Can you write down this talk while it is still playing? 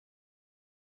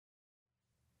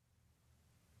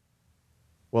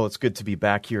Well, it's good to be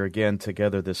back here again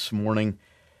together this morning.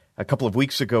 A couple of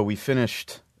weeks ago, we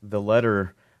finished the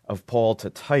letter of Paul to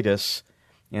Titus,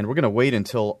 and we're going to wait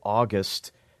until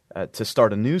August to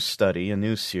start a new study, a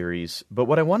new series. But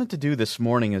what I wanted to do this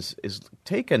morning is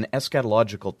take an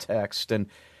eschatological text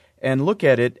and look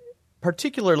at it,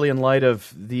 particularly in light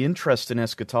of the interest in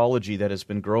eschatology that has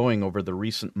been growing over the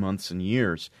recent months and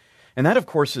years. And that, of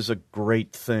course, is a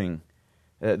great thing.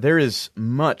 There is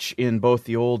much in both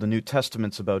the Old and New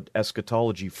Testaments about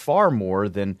eschatology, far more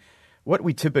than what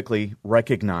we typically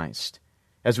recognized.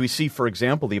 As we see, for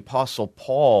example, the Apostle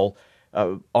Paul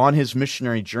on his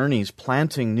missionary journeys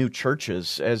planting new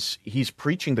churches, as he's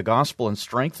preaching the gospel and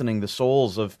strengthening the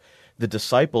souls of the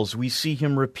disciples, we see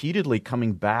him repeatedly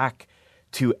coming back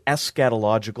to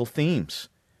eschatological themes.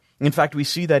 In fact, we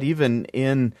see that even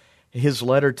in his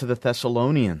letter to the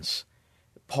Thessalonians.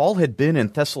 Paul had been in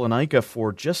Thessalonica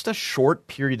for just a short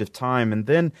period of time, and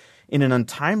then in an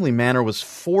untimely manner was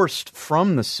forced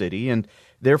from the city and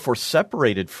therefore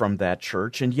separated from that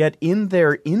church. And yet in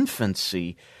their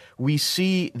infancy, we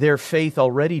see their faith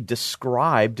already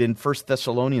described in 1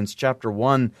 Thessalonians chapter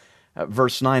 1,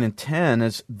 verse 9 and 10,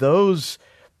 as those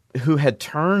who had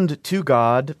turned to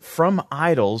God from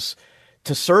idols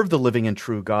to serve the living and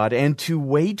true God and to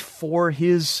wait for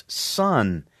His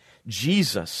Son,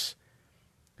 Jesus,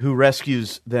 who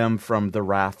rescues them from the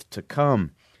wrath to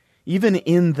come. Even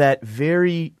in that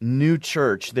very new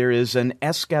church, there is an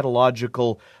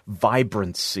eschatological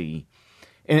vibrancy.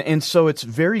 And so it's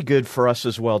very good for us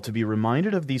as well to be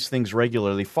reminded of these things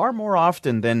regularly, far more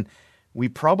often than we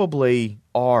probably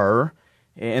are.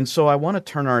 And so I want to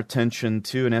turn our attention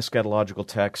to an eschatological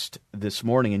text this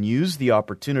morning and use the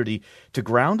opportunity to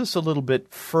ground us a little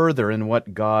bit further in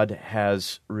what God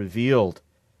has revealed.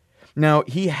 Now,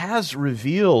 He has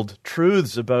revealed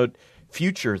truths about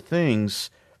future things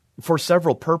for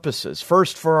several purposes.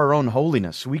 First, for our own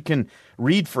holiness. We can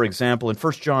read, for example, in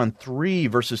 1 John 3,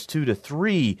 verses 2 to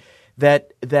 3,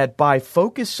 that by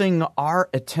focusing our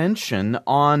attention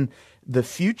on the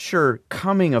future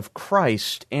coming of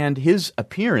Christ and His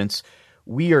appearance,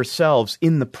 we ourselves,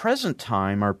 in the present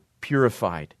time, are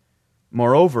purified.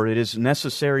 Moreover, it is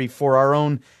necessary for our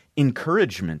own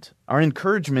encouragement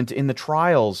in the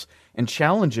trials and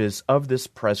challenges of this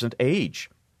present age.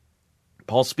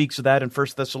 Paul speaks of that in 1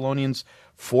 Thessalonians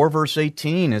 4, verse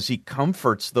 18, as he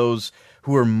comforts those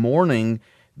who are mourning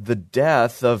the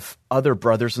death of other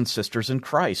brothers and sisters in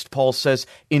Christ. Paul says,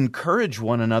 encourage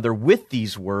one another with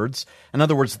these words, in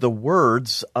other words, the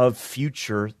words of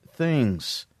future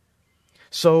things.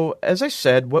 So, as I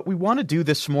said, what we want to do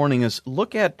this morning is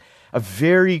look at a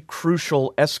very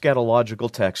crucial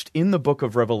eschatological text in the book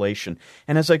of Revelation.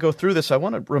 And as I go through this, I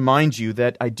want to remind you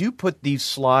that I do put these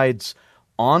slides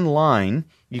online.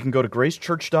 You can go to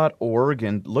gracechurch.org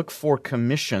and look for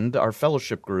Commissioned, our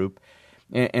fellowship group,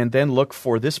 and then look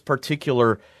for this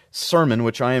particular sermon,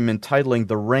 which I am entitling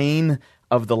The Reign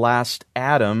of the Last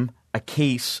Adam, a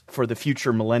Case for the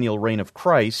Future Millennial Reign of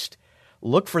Christ.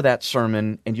 Look for that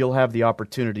sermon, and you'll have the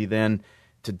opportunity then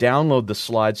to download the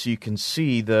slides so you can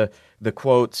see the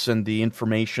quotes and the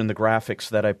information, the graphics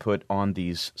that I put on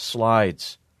these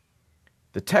slides.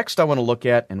 The text I want to look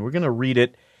at, and we're going to read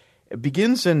it,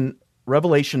 begins in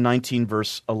Revelation 19,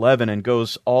 verse 11, and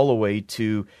goes all the way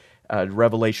to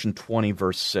Revelation 20,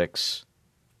 verse 6.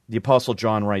 The Apostle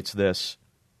John writes this,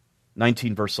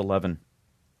 19, verse 11.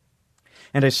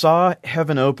 And I saw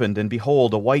heaven opened, and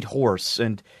behold, a white horse,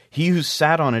 and he who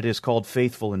sat on it is called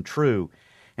Faithful and True,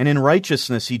 and in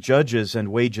righteousness he judges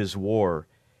and wages war.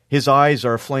 His eyes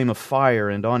are a flame of fire,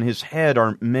 and on his head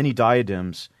are many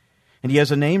diadems, and he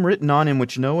has a name written on him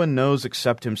which no one knows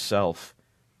except himself.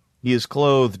 He is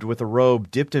clothed with a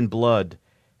robe dipped in blood,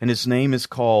 and his name is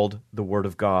called the Word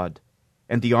of God.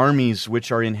 And the armies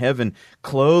which are in heaven,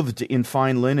 clothed in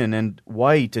fine linen and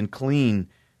white and clean,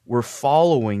 were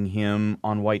following him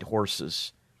on white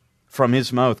horses. From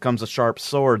his mouth comes a sharp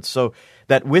sword, so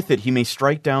that with it he may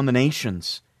strike down the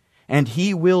nations. And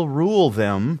he will rule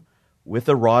them with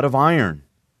a rod of iron.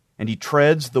 And he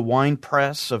treads the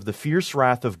winepress of the fierce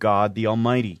wrath of God the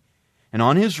Almighty. And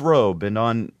on his robe and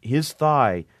on his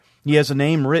thigh he has a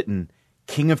name written,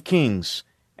 King of Kings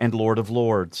and Lord of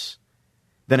Lords.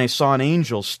 Then I saw an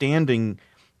angel standing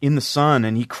in the sun,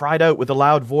 and he cried out with a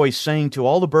loud voice, saying to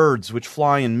all the birds which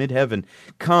fly in mid-heaven,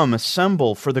 Come,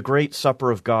 assemble for the great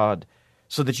supper of God,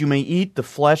 so that you may eat the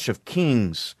flesh of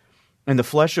kings, and the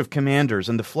flesh of commanders,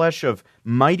 and the flesh of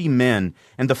mighty men,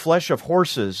 and the flesh of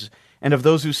horses, and of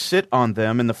those who sit on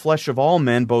them, and the flesh of all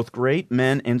men, both great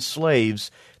men and slaves,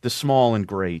 the small and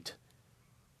great.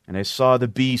 And I saw the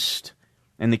beast,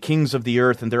 and the kings of the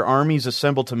earth, and their armies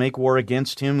assembled to make war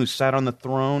against him who sat on the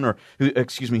throne,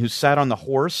 who sat on the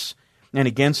horse, and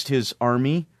against his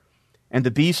army. And the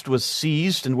beast was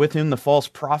seized, and with him the false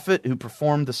prophet who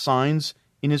performed the signs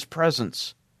in his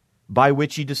presence, by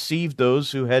which he deceived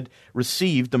those who had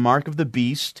received the mark of the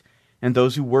beast, and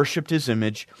those who worshipped his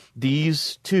image.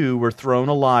 These too were thrown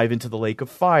alive into the lake of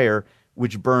fire,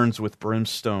 which burns with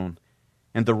brimstone.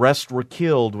 And the rest were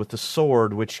killed with the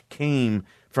sword which came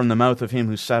from the mouth of him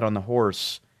who sat on the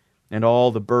horse, and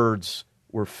all the birds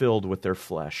were filled with their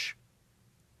flesh.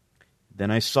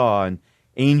 Then I saw an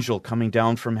angel coming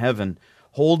down from heaven,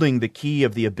 holding the key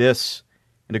of the abyss,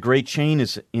 and a great chain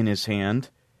is in his hand.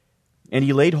 And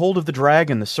he laid hold of the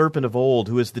dragon, the serpent of old,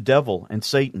 who is the devil and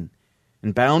Satan,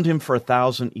 and bound him for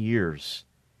 1,000 years.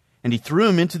 And he threw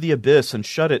him into the abyss, and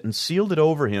shut it, and sealed it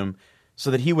over him,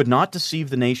 so that he would not deceive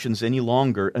the nations any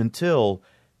longer until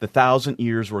the 1,000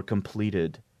 years were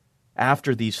completed.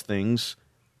 After these things,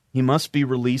 he must be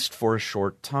released for a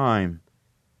short time.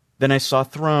 Then I saw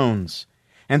thrones,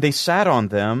 and they sat on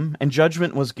them, and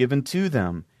judgment was given to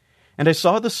them. And I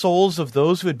saw the souls of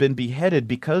those who had been beheaded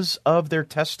because of their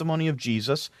testimony of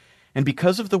Jesus, and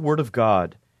because of the word of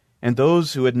God, and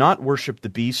those who had not worshipped the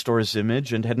beast or his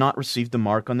image, and had not received the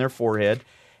mark on their forehead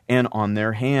and on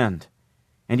their hand.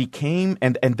 And he came,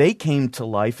 and they came to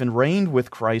life and reigned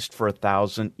with Christ for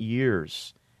 1,000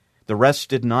 years. The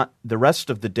rest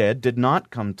of the dead did not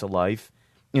come to life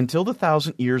until the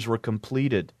 1,000 years were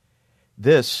completed.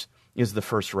 This is the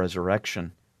first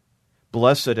resurrection.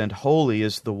 Blessed and holy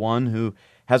is the one who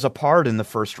has a part in the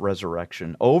first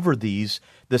resurrection. Over these,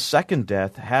 the second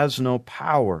death has no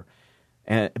power,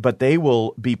 but they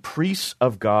will be priests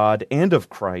of God and of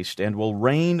Christ, and will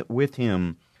reign with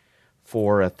him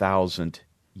for 1,000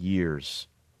 years.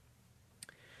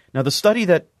 Now, the study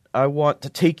that I want to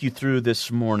take you through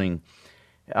this morning,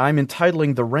 I'm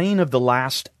entitling The Reign of the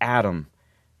Last Adam,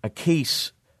 a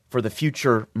case for the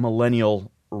future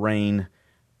millennial reign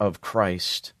of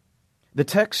Christ. The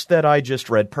text that I just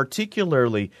read,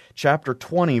 particularly chapter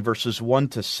 20, verses 1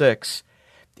 to 6,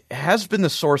 has been the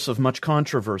source of much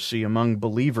controversy among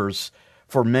believers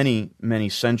for many, many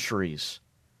centuries.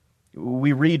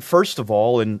 We read, first of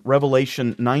all, in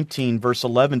Revelation 19, verse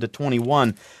 11 to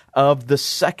 21, of the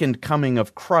second coming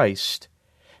of Christ.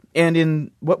 And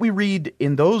in what we read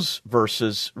in those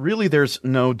verses, really there's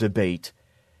no debate.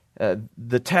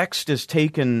 The text is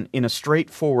taken in a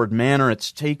straightforward manner.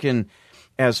 It's taken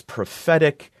as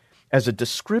prophetic, as a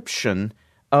description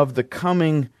of the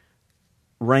coming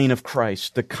reign of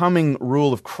Christ, the coming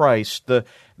rule of Christ,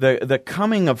 the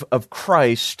coming of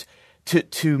Christ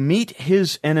to meet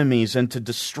his enemies and to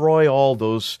destroy all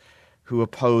those who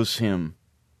oppose him.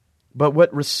 But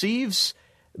what receives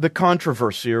the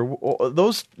controversy, or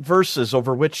those verses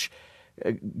over which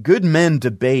good men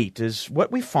debate, is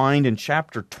what we find in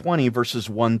chapter 20, verses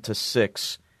 1 to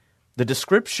 6, the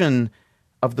description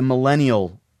of the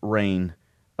millennial reign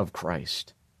of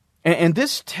Christ. And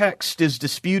this text is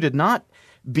disputed not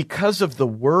because of the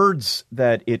words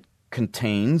that it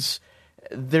contains.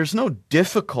 There's no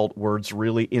difficult words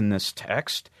really in this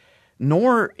text,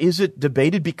 nor is it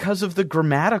debated because of the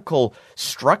grammatical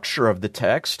structure of the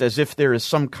text, as if there is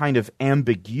some kind of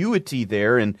ambiguity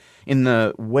there in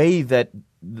the way that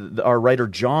our writer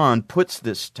John puts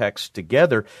this text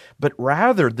together, but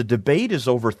rather the debate is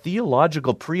over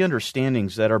theological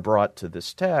pre-understandings that are brought to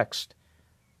this text.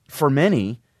 For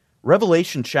many,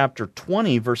 Revelation chapter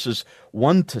 20, verses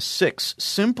 1 to 6,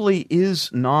 simply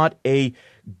is not a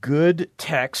good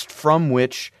text from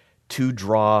which to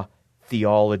draw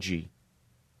theology.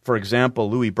 For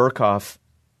example, Louis Berkhoff,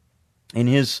 in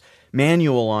his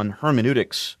Manual on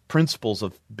Hermeneutics, Principles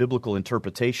of Biblical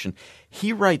Interpretation,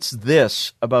 he writes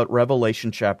this about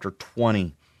Revelation chapter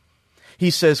 20. He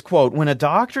says, quote, "When a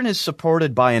doctrine is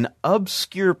supported by an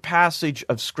obscure passage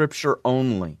of Scripture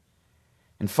only,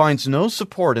 and finds no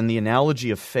support in the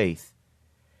analogy of faith,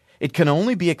 it can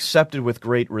only be accepted with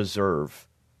great reserve.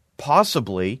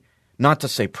 Possibly, not to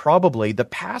say probably, the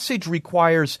passage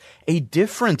requires a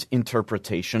different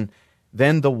interpretation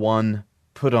than the one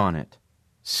put on it.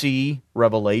 See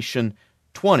Revelation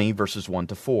 20, verses 1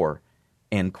 to 4,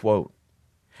 end quote."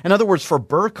 In other words, for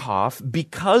Berkhoff,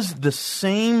 because the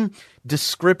same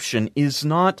description is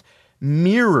not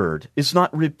mirrored, is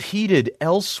not repeated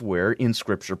elsewhere in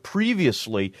Scripture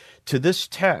previously to this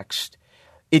text,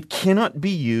 it cannot be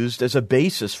used as a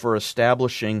basis for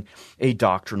establishing a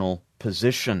doctrinal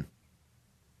position.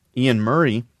 Ian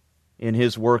Murray, in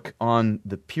his work on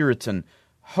the Puritan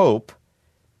hope,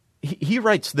 he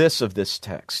writes this of this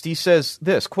text. He says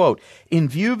this, quote, "In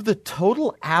view of the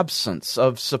total absence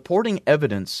of supporting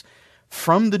evidence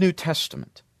from the New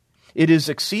Testament, it is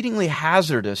exceedingly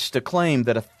hazardous to claim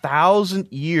that 1,000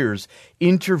 years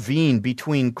intervene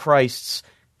between Christ's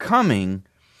coming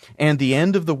and the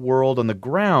end of the world on the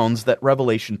grounds that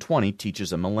Revelation 20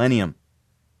 teaches a millennium.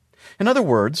 In other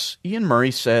words, Ian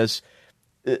Murray says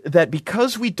that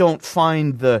because we don't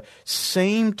find the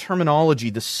same terminology,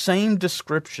 the same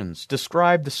descriptions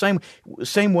described the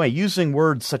same way, using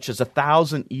words such as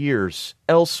 1,000 years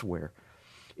elsewhere,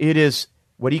 it is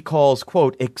what he calls,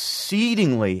 quote,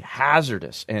 exceedingly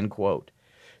hazardous, end quote,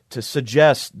 to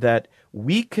suggest that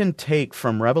we can take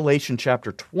from Revelation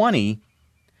chapter 20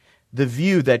 the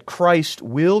view that Christ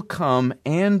will come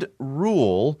and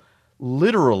rule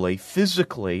literally,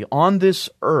 physically, on this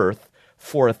earth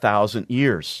for 1,000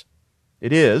 years.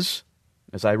 It is,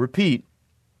 as I repeat,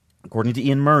 according to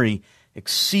Ian Murray,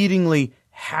 exceedingly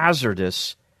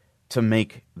hazardous to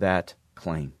make that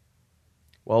claim.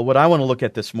 Well, what I want to look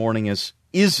at this morning is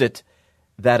it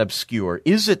that obscure?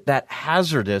 Is it that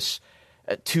hazardous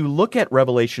to look at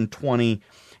Revelation 20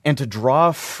 and to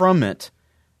draw from it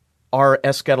our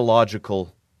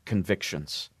eschatological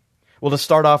convictions? Well, to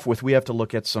start off with, we have to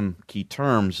look at some key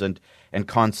terms and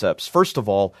concepts. First of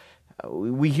all,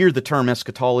 we hear the term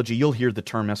eschatology. You'll hear the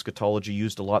term eschatology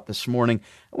used a lot this morning.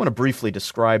 I want to briefly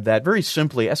describe that. Very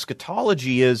simply,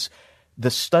 eschatology is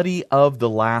the study of the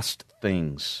last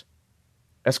things.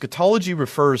 Eschatology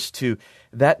refers to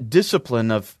that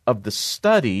discipline of the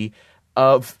study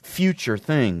of future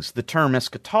things. The term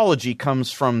eschatology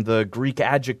comes from the Greek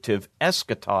adjective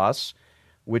eschatos,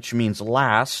 which means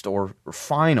last or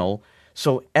final.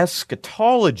 So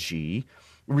eschatology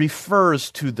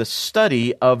refers to the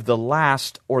study of the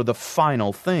last or the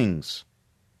final things.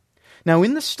 Now,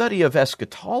 in the study of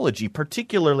eschatology,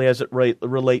 particularly as it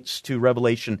relates to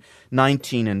Revelation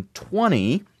 19 and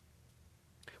 20,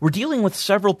 we're dealing with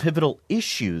several pivotal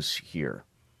issues here.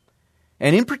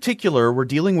 And in particular, we're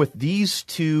dealing with these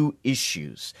two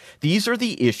issues. These are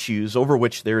the issues over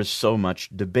which there is so much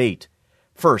debate.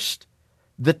 First,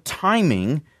 the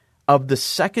timing of the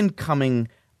second coming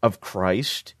of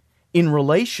Christ in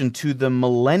relation to the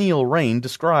millennial reign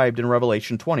described in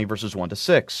Revelation 20, verses 1 to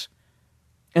 6.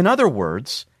 In other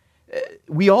words,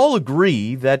 we all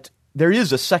agree that there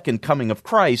is a second coming of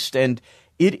Christ, and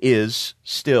it is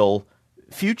still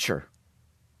future.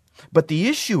 But the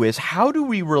issue is, how do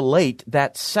we relate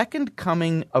that second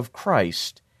coming of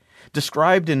Christ,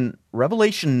 described in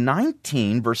Revelation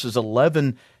 19, verses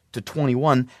 11 to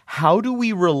 21, how do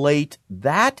we relate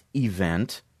that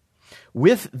event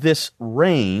with this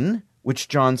reign, which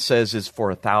John says is for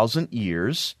 1,000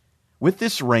 years, with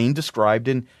this reign described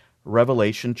in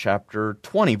Revelation chapter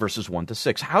 20, verses 1 to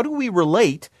 6? How do we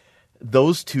relate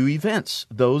those two events,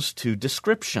 those two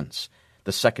descriptions,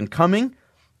 the second coming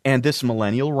and this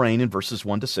millennial reign in verses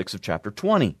 1 to 6 of chapter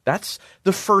 20? That's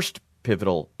the first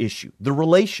pivotal issue, the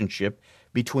relationship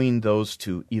between those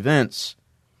two events.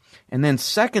 And then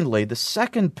secondly, the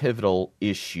second pivotal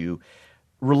issue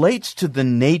relates to the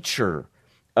nature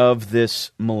of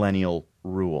this millennial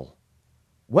rule.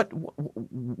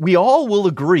 We all will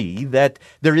agree that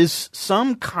there is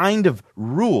some kind of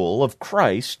rule of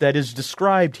Christ that is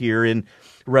described here in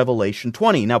Revelation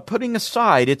 20. Now, putting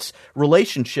aside its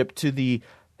relationship to the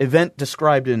event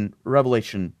described in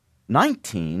Revelation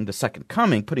 19, the second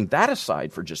coming, putting that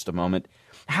aside for just a moment,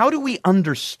 how do we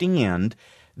understand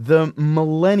the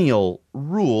millennial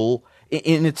rule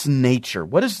in its nature?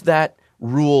 What does that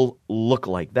rule look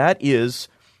like? That is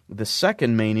the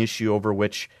second main issue over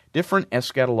which different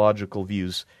eschatological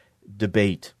views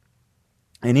debate.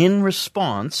 And in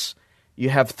response, you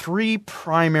have three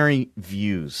primary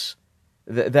views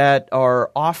that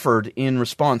are offered in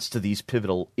response to these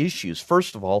pivotal issues.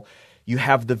 First of all, you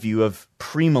have the view of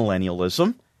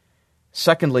premillennialism.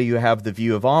 Secondly, you have the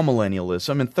view of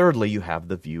amillennialism. And thirdly, you have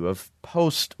the view of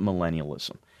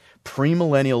postmillennialism.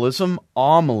 Premillennialism,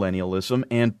 amillennialism,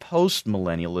 and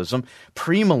postmillennialism.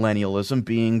 Premillennialism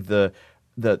being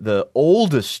the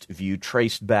oldest view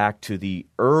traced back to the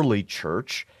early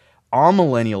church.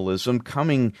 Amillennialism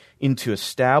coming into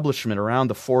establishment around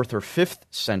the 4th or 5th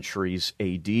centuries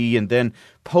AD, and then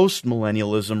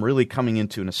postmillennialism really coming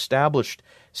into an established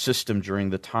system during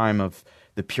the time of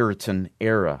the Puritan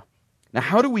era. Now,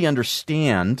 how do we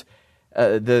understand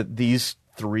these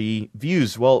three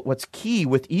views? Well, what's key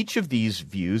with each of these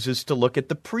views is to look at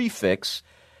the prefix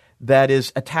that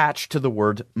is attached to the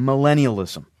word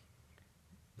millennialism.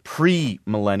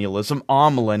 Premillennialism,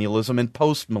 amillennialism, and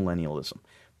postmillennialism.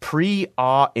 Pre,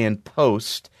 and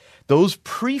post, those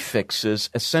prefixes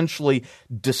essentially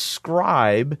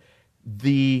describe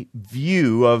the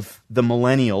view of the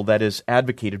millennial that is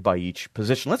advocated by each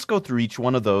position. Let's go through each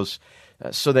one of those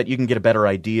so that you can get a better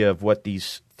idea of what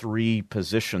these three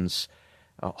positions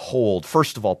hold.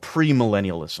 First of all,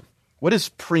 premillennialism. What is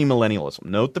premillennialism?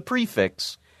 Note the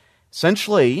prefix.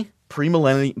 Essentially,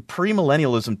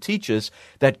 premillennialism teaches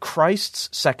that Christ's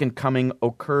second coming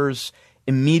occurs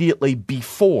immediately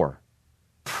before,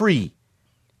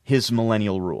 his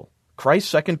millennial rule. Christ's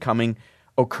second coming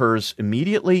occurs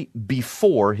immediately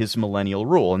before his millennial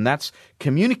rule, and that's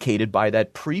communicated by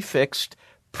that prefixed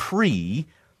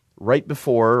right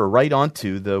before or right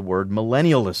onto the word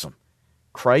millennialism.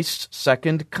 Christ's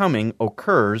second coming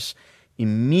occurs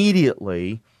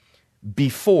immediately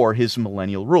before his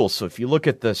millennial rule. So if you look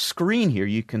at the screen here,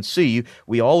 you can see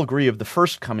we all agree of the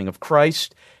first coming of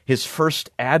Christ. His first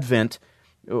advent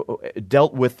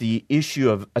dealt with the issue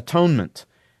of atonement,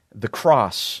 the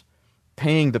cross,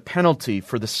 paying the penalty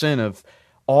for the sin of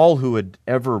all who would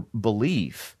ever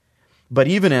believe. But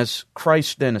even as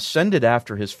Christ then ascended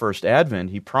after his first advent,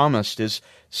 he promised his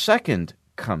second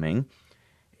coming.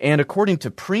 And according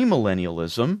to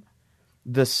premillennialism,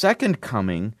 the second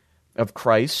coming of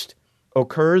Christ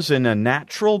occurs in a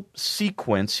natural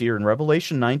sequence here in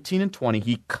Revelation 19 and 20.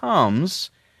 He comes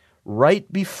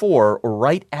right before or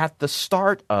right at the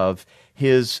start of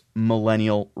his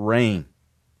millennial reign.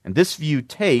 And this view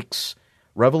takes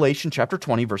Revelation chapter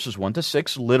 20, verses 1 to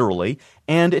 6 literally,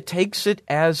 and it takes it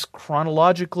as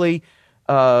chronologically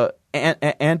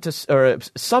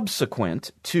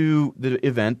subsequent to the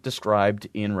event described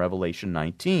in Revelation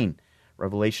 19.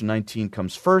 Revelation 19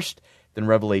 comes first, then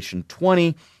Revelation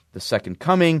 20, the second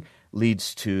coming,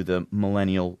 leads to the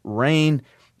millennial reign,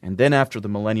 and then after the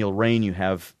millennial reign you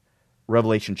have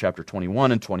Revelation chapter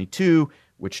 21 and 22,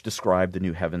 which describe the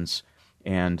new heavens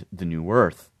and the new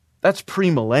earth. That's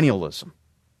premillennialism.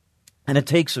 And it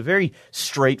takes a very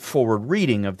straightforward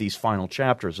reading of these final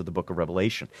chapters of the book of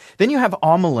Revelation. Then you have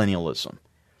amillennialism.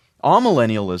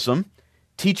 Amillennialism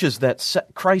teaches that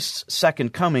Christ's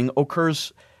second coming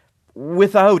occurs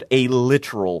without a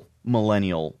literal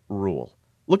millennial rule.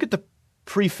 Look at the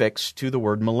prefix to the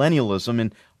word millennialism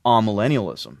in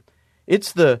amillennialism.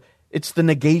 It's the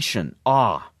negation,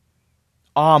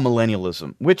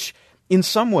 amillennialism, which in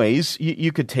some ways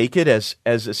you could take it as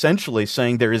essentially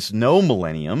saying there is no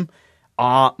millennium,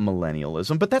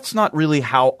 amillennialism, but that's not really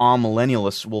how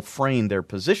amillennialists will frame their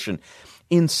position.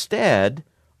 Instead,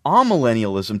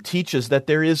 amillennialism teaches that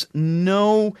there is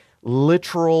no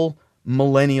literal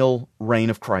millennial reign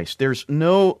of Christ. There's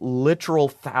no literal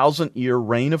 1,000-year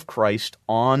reign of Christ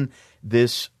on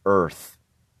this earth.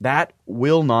 That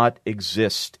will not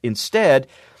exist. Instead,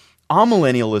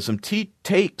 amillennialism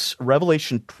takes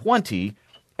Revelation 20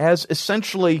 as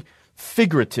essentially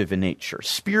figurative in nature,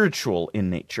 spiritual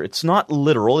in nature. It's not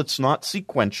literal, it's not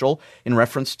sequential in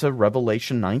reference to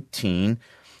Revelation 19.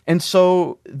 And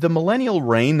so the millennial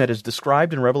reign that is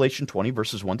described in Revelation 20,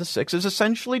 verses 1 to 6, is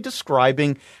essentially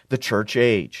describing the church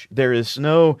age. There is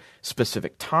no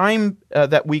specific time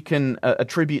that we can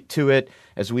attribute to it.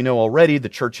 As we know already, the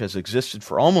church has existed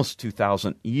for almost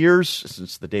 2,000 years,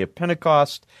 since the day of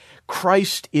Pentecost.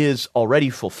 Christ is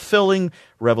already fulfilling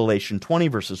Revelation 20,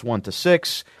 verses 1 to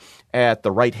 6, at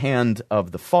the right hand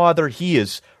of the Father. He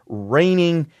is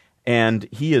reigning, and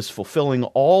he is fulfilling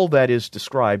all that is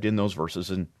described in those verses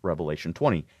in Revelation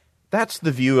 20. That's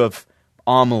the view of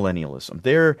amillennialism.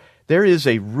 There is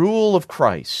a rule of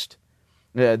Christ.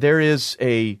 There is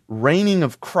a reigning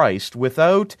of Christ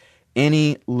without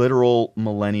any literal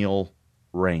millennial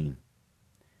reign.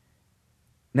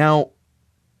 Now,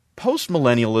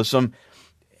 postmillennialism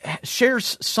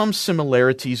shares some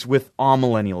similarities with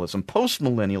amillennialism.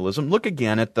 Postmillennialism, look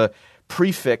again at the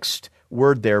prefixed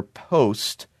word there,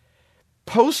 post.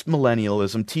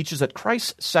 Postmillennialism teaches that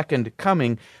Christ's second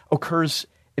coming occurs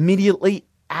immediately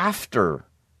after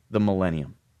the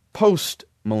millennium.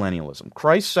 Postmillennialism.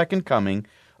 Christ's second coming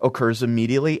occurs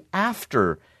immediately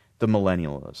after the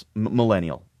millennium.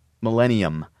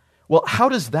 Well, how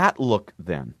does that look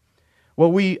then?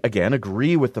 Well, we, again,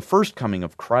 agree with the first coming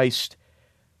of Christ,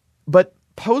 but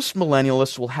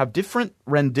postmillennialists will have different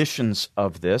renditions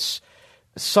of this.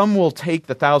 Some will take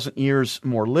the 1,000 years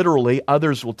more literally,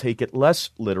 others will take it less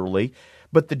literally,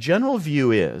 but the general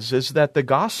view is that the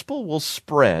gospel will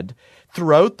spread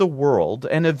throughout the world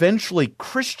and eventually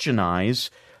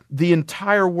Christianize the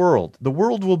entire world. The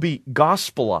world will be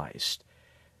gospelized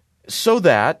so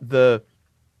that the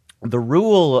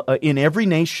rule in every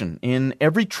nation, in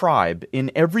every tribe,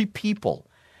 in every people,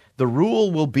 the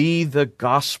rule will be the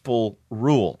gospel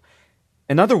rule.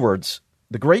 In other words,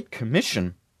 the Great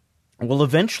Commission will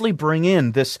eventually bring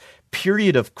in this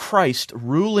period of Christ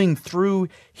ruling through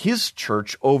his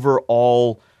church over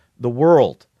all the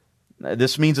world.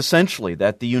 This means essentially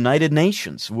that the United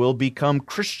Nations will become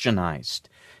Christianized.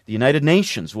 The United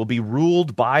Nations will be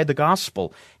ruled by the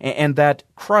gospel, and that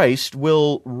Christ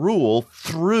will rule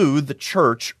through the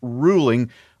church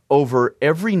ruling over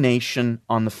every nation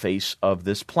on the face of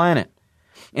this planet.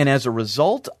 And as a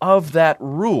result of that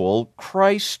rule,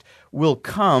 Christ will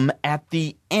come at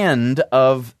the end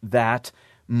of that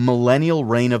millennial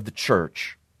reign of the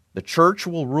church. The church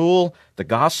will rule, the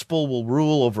gospel will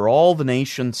rule over all the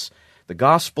nations, the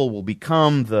gospel will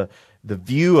become the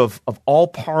view of all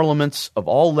parliaments, of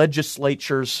all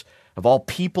legislatures, of all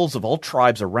peoples, of all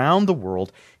tribes around the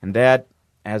world, and that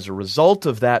as a result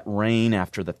of that reign,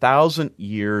 after the 1,000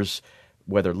 years,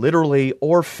 whether literally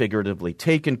or figuratively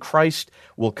taken, Christ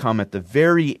will come at the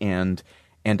very end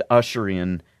and usher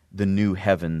in the new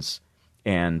heavens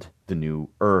and the new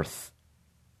earth.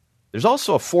 There's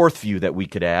also a fourth view that we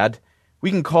could add. We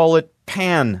can call it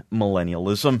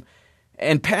pan-millennialism.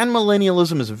 And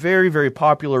pan-millennialism is a very, very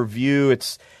popular view.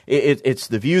 It's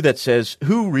the view that says,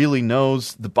 who really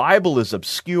knows? The Bible is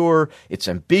obscure. It's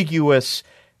ambiguous.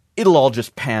 It'll all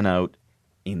just pan out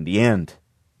in the end.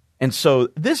 And so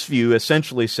this view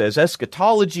essentially says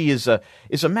eschatology is a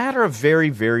matter of very,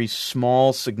 very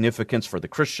small significance for the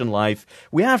Christian life.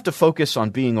 We have to focus on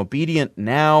being obedient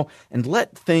now and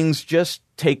let things just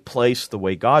take place the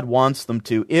way God wants them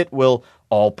to. It will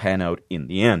all pan out in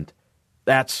the end.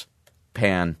 That's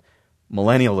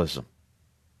pan-millennialism.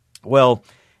 Well,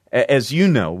 as you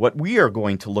know, what we are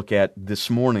going to look at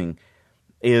this morning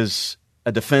is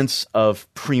a defense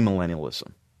of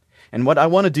premillennialism. And what I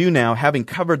want to do now, having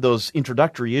covered those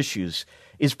introductory issues,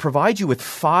 is provide you with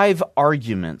 5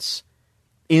 arguments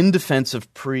in defense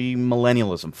of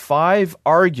premillennialism. 5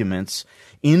 arguments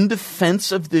in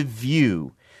defense of the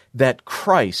view that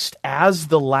Christ, as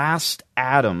the last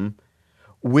Adam,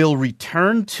 will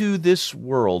return to this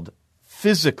world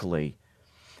physically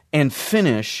and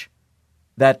finish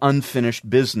that unfinished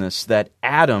business that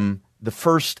Adam, the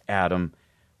first Adam,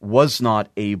 was not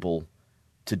able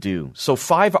to do. So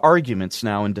 5 arguments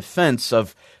now in defense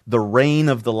of the reign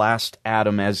of the last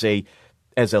Adam as a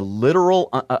literal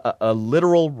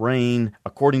reign,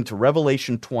 according to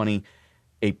Revelation 20,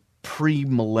 a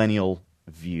premillennial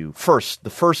view. First,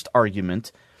 the first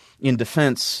argument in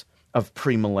defense of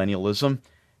premillennialism,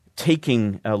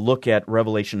 taking a look at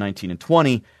Revelation 19 and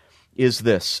 20, is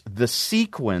this: the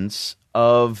sequence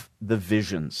of the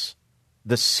visions.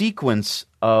 The sequence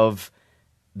of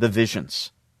the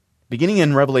visions. Beginning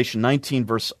in Revelation 19,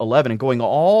 verse 11, and going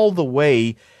all the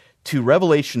way to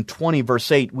Revelation 20, verse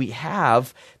 8, we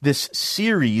have this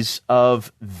series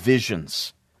of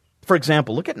visions. For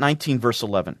example, look at 19, verse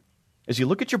 11. As you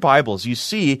look at your Bibles, you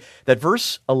see that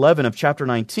verse 11 of chapter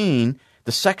 19,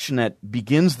 the section that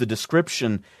begins the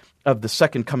description of the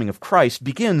second coming of Christ,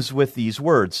 begins with these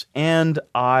words, "And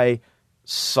I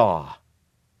saw."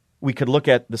 We could look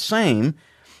at the same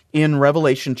in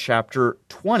Revelation chapter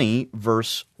 20,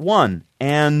 verse 1,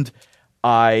 "And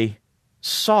I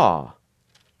saw."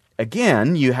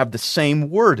 Again, you have the same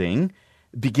wording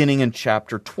beginning in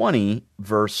chapter 20,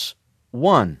 verse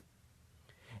 1.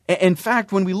 In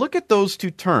fact, when we look at those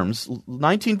two terms,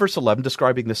 19 verse 11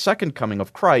 describing the second coming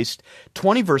of Christ,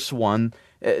 20 verse 1,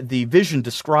 the vision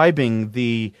describing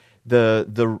the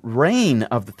reign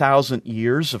of the 1,000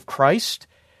 years of Christ,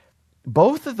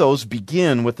 both of those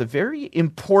begin with a very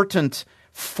important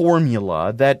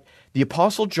formula that the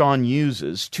Apostle John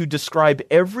uses to describe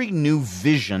every new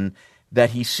vision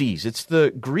that he sees. It's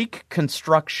the Greek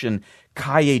construction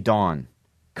kaiedon,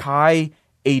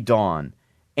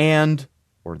 and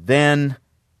or then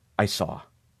I saw.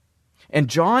 And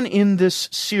John in this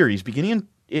series, beginning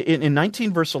in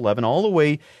 19 verse 11 all the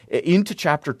way into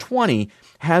chapter 20,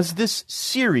 has this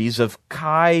series of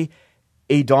kaiedon.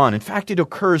 In fact, it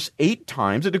occurs 8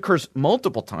 times. It occurs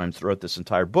multiple times throughout this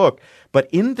entire book. But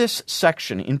in this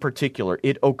section in particular,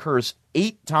 it occurs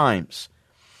 8 times,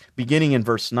 beginning in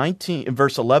verse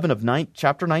 11 of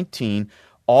chapter 19,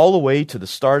 all the way to the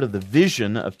start of the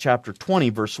vision of chapter 20,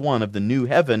 verse 1, of the new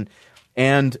heaven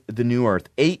and the new earth.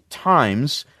 8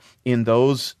 times in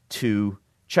those 2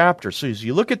 chapters. So as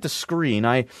you look at the screen,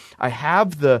 I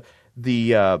have the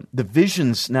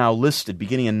visions now listed,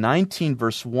 beginning in 19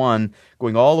 verse 1,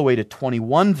 going all the way to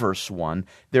 21 verse 1.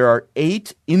 There are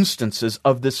 8 instances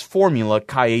of this formula,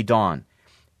 kaiedon,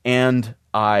 and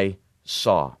I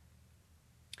saw.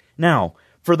 Now,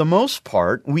 for the most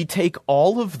part, we take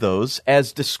all of those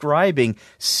as describing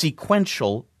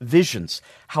sequential visions.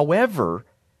 However,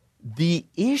 the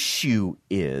issue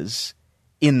is,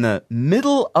 in the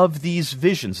middle of these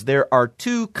visions, there are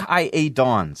 2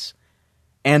 kaiedons.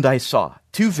 and I saw.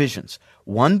 Two visions,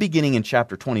 one beginning in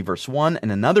chapter 20, verse 1,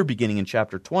 and another beginning in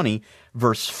chapter 20,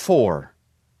 verse 4.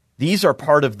 These are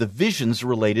part of the visions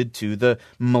related to the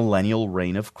millennial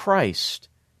reign of Christ.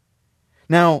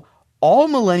 Now, all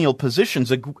millennial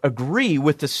positions agree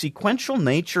with the sequential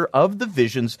nature of the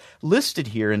visions listed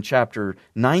here in chapter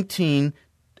 19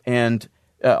 and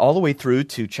all the way through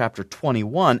to chapter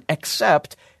 21,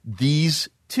 except these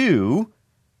two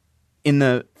in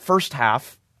the first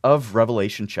half of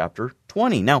Revelation chapter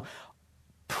 20. Now,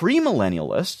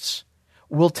 premillennialists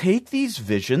will take these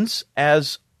visions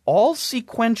as all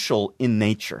sequential in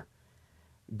nature.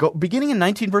 Beginning in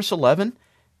 19 verse 11,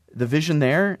 the vision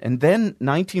there, and then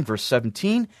 19 verse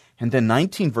 17, and then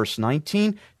 19 verse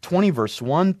 19, 20 verse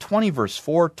 1, 20 verse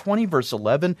 4, 20 verse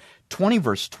 11, 20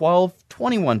 verse 12,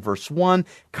 21 verse 1,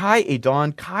 Kai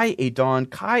Adon, Kai Adon,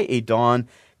 Kai Adon,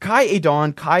 Kai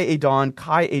Adon, Kai Adon,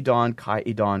 Kai Adon, Kai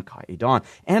Adon, Kai Adon.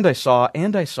 And I saw,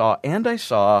 and I saw, and I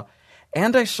saw,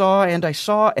 and I saw, and I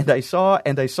saw, and I saw,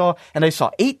 and I saw, and I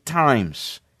saw 8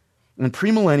 times. And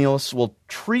premillennialists will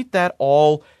treat that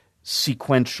all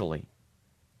sequentially.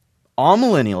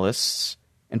 Amillennialists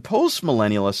and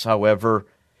postmillennialists, however,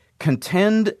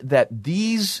 contend that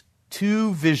these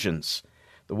two visions,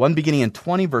 the one beginning in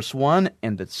 20 verse 1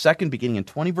 and the second beginning in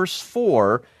 20 verse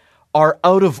 4, are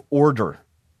out of order.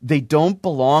 They don't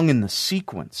belong in the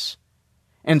sequence.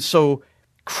 And so,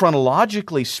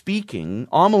 chronologically speaking,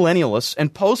 amillennialists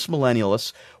and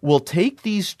postmillennialists will take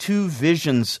these two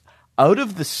visions out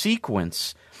of the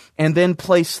sequence and then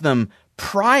place them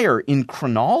prior in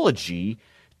chronology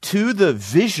to the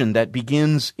vision that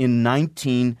begins in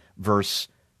 19 verse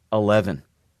 11.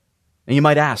 And you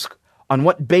might ask, on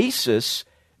what basis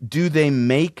do they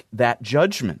make that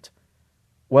judgment?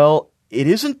 Well, it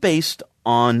isn't based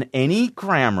on any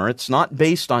grammar. It's not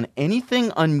based on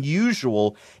anything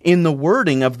unusual in the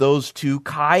wording of those two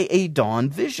Kai Adon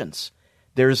visions.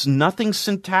 There's nothing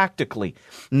syntactically,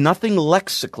 nothing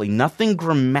lexically, nothing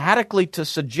grammatically to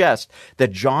suggest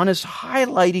that John is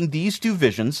highlighting these two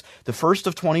visions, the first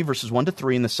of 20 verses 1 to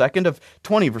 3 and the second of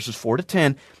 20 verses 4 to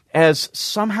 10, as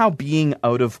somehow being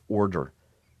out of order.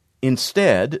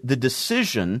 Instead, the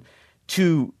decision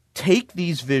to take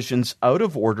these visions out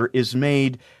of order is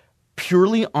made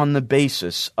purely on the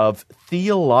basis of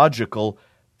theological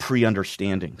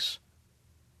pre-understandings.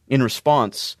 In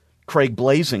response, Craig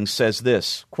Blazing says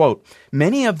this, quote,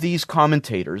 many of these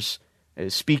commentators,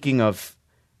 speaking of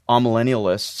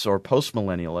amillennialists or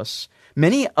postmillennialists,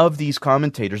 many of these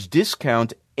commentators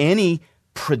discount any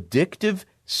predictive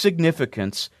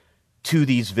significance to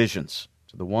these visions.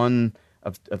 So the one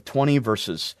of 20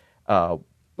 verses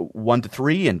 1 to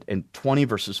 3 and 20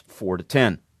 verses 4 to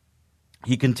 10.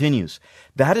 He continues,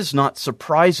 that is not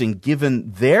surprising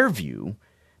given their view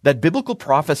that biblical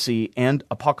prophecy and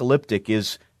apocalyptic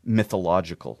is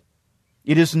mythological.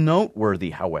 It is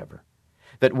noteworthy, however,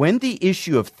 that when the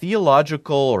issue of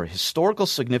theological or historical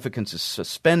significance is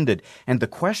suspended and the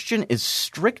question is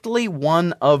strictly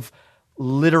one of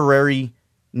literary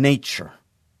nature,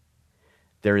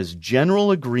 there is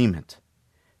general agreement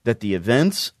that the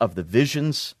events of the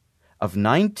visions of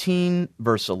 19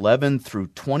 verse 11 through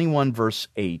 21 verse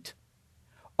 8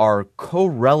 are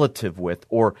correlative with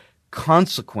or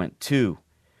consequent to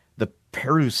the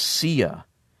parousia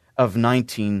of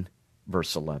 19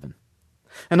 verse 11.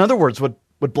 In other words, what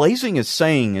Blazing is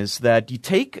saying is that you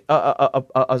take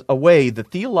away the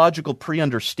theological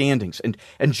pre-understandings and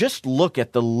just look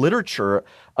at the literature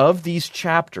of these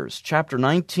chapters, chapter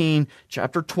 19,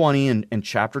 chapter 20, and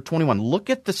chapter 21. Look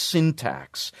at the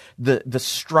syntax, the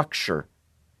structure,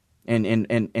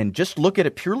 and just look at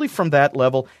it purely from that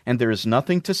level, and there is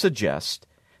nothing to suggest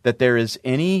that there is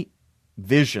any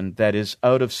vision that is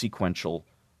out of sequential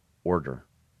order.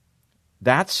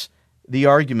 That's the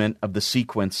argument of the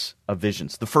sequence of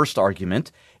visions. The first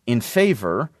argument in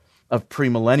favor of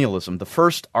premillennialism. The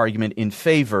first argument in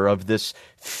favor of this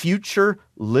future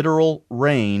literal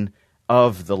reign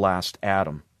of the last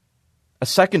Adam. A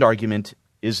second argument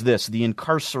is this, the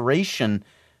incarceration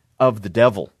of the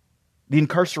devil. The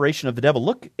incarceration of the devil.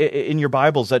 Look in your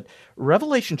Bibles at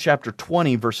Revelation chapter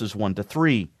 20, verses 1 to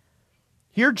 3.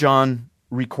 Here John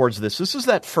records this. This is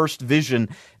that first vision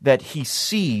that he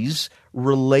sees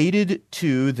related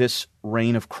to this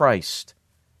reign of Christ.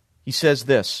 He says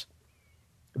this,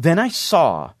 then I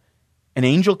saw an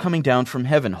angel coming down from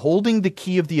heaven, holding the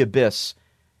key of the abyss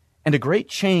and a great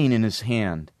chain in his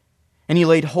hand. And he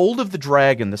laid hold of the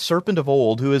dragon, the serpent of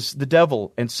old, who is the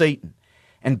devil and Satan,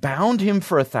 and bound him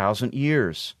for 1,000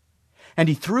 years. And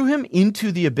he threw him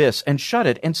into the abyss and shut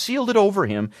it and sealed it over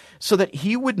him so that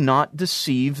he would not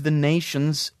deceive the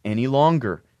nations any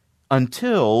longer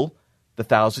until the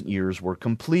 1,000 years were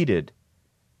completed.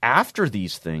 After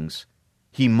these things,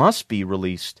 he must be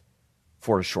released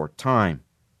for a short time.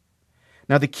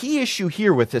 Now, the key issue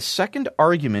here with this second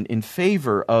argument in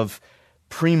favor of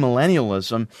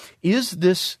premillennialism is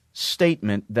this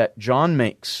statement that John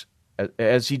makes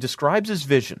as he describes his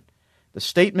vision. The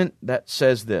statement that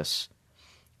says this,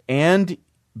 "And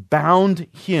bound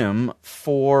him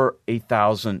for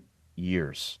 1,000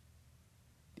 years."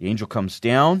 The angel comes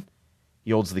down.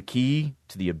 He holds the key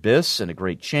to the abyss and a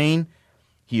great chain.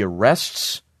 He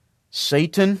arrests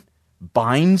Satan,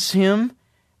 binds him,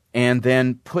 and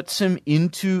then puts him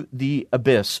into the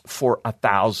abyss for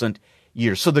 1,000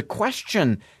 years. So the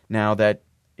question now that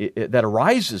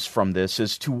arises from this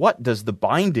is, to what does the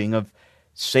binding of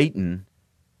Satan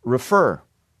refer?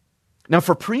 Now,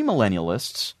 for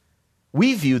premillennialists,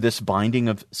 we view this binding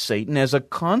of Satan as a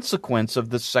consequence of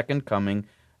the second coming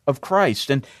of Christ,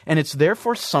 and it's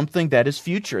therefore something that is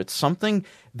future. It's something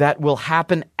that will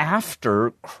happen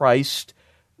after Christ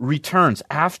returns,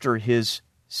 after his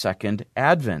second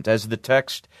advent. As the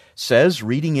text says,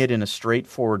 reading it in a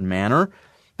straightforward manner,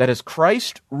 that as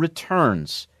Christ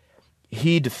returns,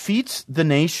 he defeats the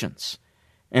nations,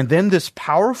 and then this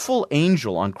powerful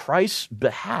angel on Christ's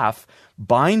behalf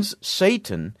binds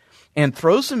Satan and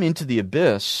throws him into the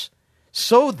abyss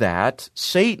so that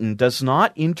Satan does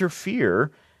not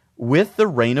interfere with the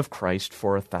reign of Christ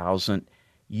for 1,000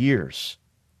 years.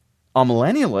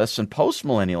 Amillennialists and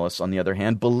postmillennialists, on the other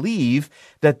hand, believe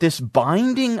that this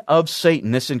binding of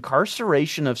Satan, this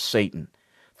incarceration of Satan,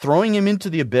 throwing him into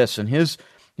the abyss and his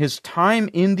time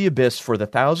in the abyss for the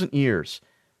 1,000 years,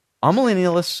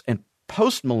 amillennialists and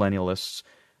postmillennialists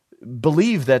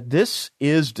believe that this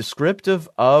is descriptive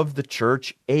of the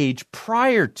church age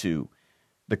prior to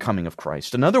the coming of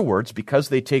Christ. In other words, because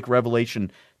they take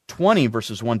Revelation 20,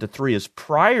 verses 1 to 3, as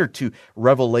prior to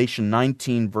Revelation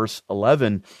 19, verse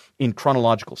 11, in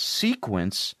chronological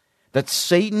sequence, that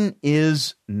Satan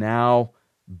is now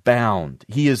bound.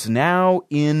 He is now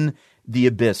in the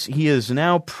abyss. He is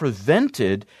now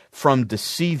prevented from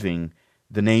deceiving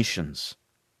the nations.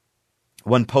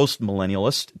 One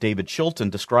postmillennialist, David Chilton,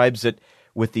 describes it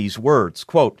with these words,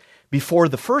 quote, "Before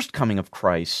the first coming of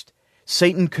Christ,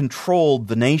 Satan controlled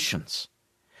the nations.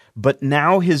 But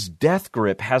now his death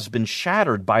grip has been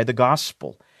shattered by the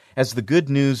gospel, as the good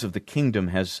news of the kingdom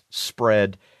has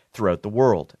spread throughout the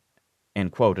world."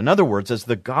 End quote. In other words, as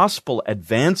the gospel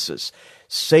advances,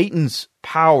 Satan's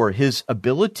power, his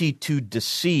ability to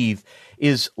deceive,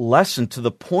 is lessened to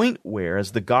the point where,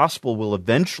 as the gospel will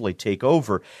eventually take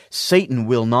over, Satan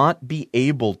will not be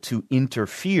able to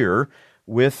interfere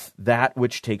with that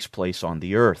which takes place on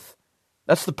the earth.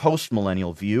 That's the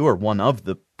postmillennial view, or one of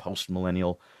the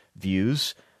postmillennial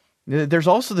views. There's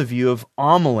also the view of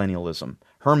amillennialism.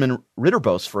 Herman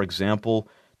Ritterboos, for example,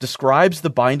 describes the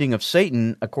binding of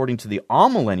Satan according to the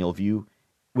amillennial view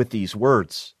with these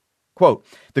words, quote,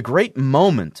 "The great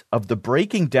moment of the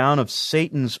breaking down of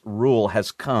Satan's rule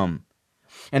has come,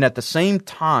 and at the same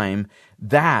time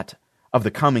that of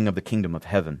the coming of the kingdom of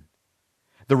heaven.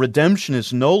 The redemption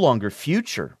is no longer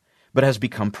future, but has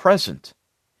become present.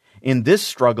 In this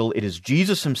struggle, it is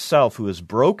Jesus himself who has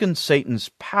broken Satan's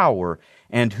power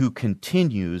and who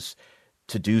continues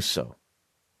to do so."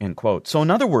 End quote. So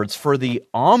in other words, for the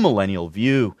amillennial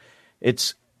view,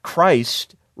 it's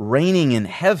Christ reigning in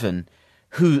heaven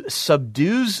who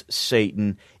subdues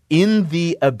Satan in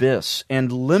the abyss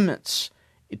and limits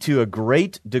to a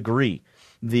great degree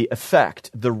the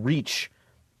effect, the reach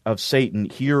of Satan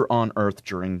here on earth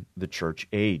during the church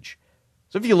age.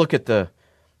 So if you look at the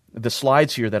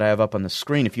slides here that I have up on the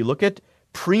screen, if you look at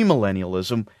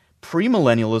premillennialism,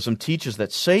 premillennialism teaches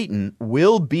that Satan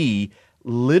will be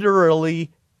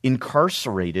literally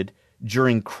incarcerated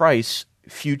during Christ's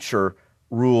future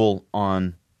rule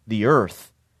on the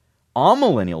earth.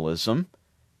 Amillennialism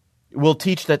will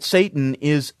teach that Satan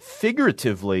is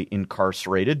figuratively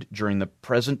incarcerated during the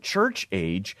present church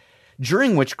age,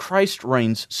 during which Christ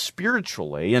reigns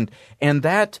spiritually, and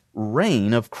that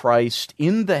reign of Christ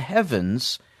in the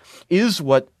heavens is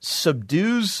what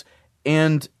subdues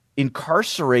and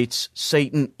incarcerates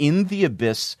Satan in the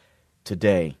abyss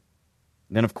today.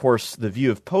 Then, of course, the view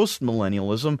of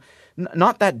postmillennialism,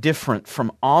 not that different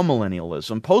from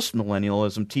amillennialism.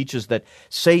 Postmillennialism teaches that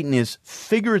Satan is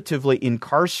figuratively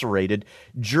incarcerated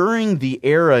during the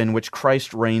era in which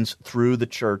Christ reigns through the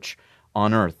church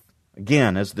on earth.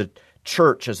 Again, as the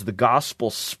church, as the gospel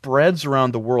spreads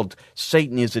around the world,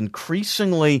 Satan is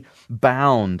increasingly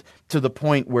bound to the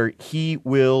point where he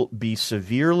will be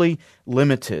severely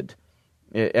limited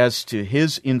as to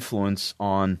his influence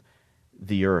on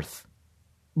the earth.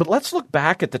 But let's look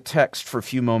back at the text for a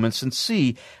few moments and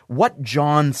see what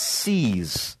John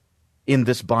sees in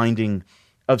this binding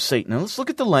of Satan. And let's look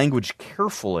at the language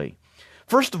carefully.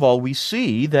 First of all, we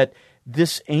see that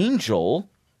this angel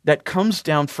that comes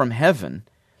down from heaven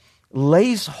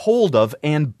lays hold of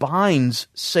and binds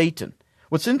Satan.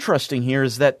 What's interesting here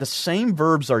is that the same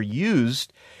verbs are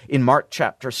used in Mark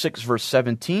chapter 6, verse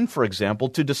 17, for example,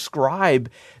 to describe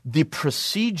the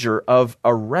procedure of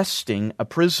arresting a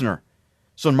prisoner.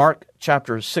 So in Mark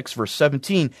chapter 6, verse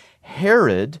 17,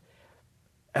 Herod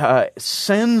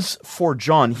sends for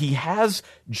John. He has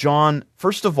John,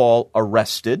 first of all,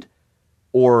 arrested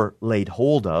or laid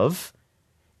hold of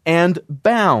and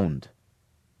bound.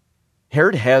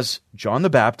 Herod has John the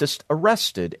Baptist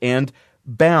arrested and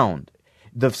bound.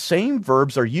 The same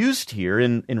verbs are used here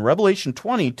in Revelation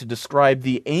 20 to describe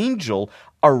the angel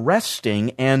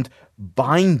arresting and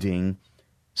binding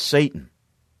Satan.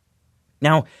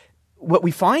 Now, what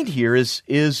we find here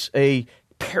is a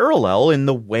parallel in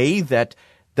the way that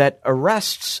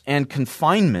arrests and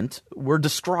confinement were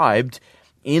described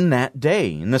in that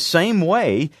day. In the same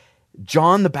way,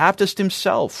 John the Baptist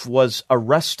himself was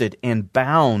arrested and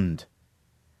bound.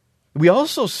 We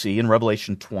also see in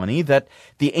Revelation 20 that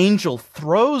the angel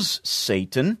throws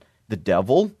Satan, the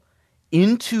devil,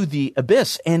 into the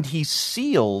abyss, and he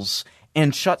seals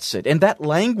and shuts it. And that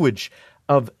language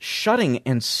of shutting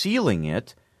and sealing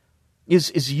it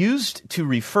is used to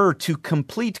refer to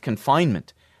complete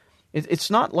confinement. It's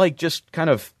not like just kind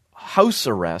of house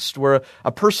arrest where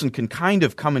a person can kind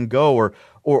of come and go,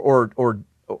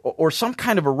 or some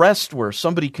kind of arrest where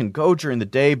somebody can go during the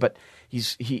day, but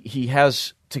he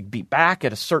has to be back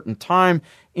at a certain time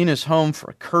in his home for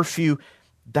a curfew.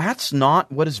 That's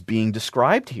not what is being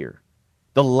described here.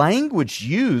 The language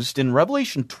used in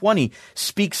Revelation 20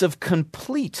 speaks of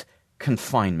complete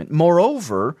confinement.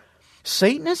 Moreover,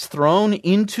 Satan is thrown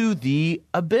into the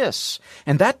abyss.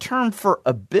 And that term for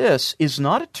abyss is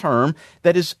not a term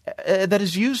that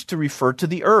is used to refer to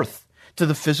the earth, to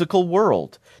the physical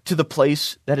world, to the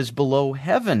place that is below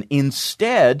heaven.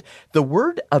 Instead, the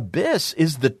word abyss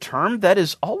is the term that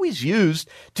is always used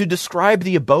to describe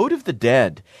the abode of the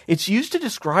dead. It's used to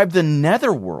describe the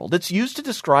netherworld. It's used to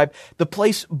describe the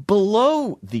place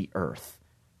below the earth.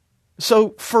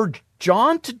 So for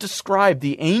John to describe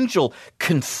the angel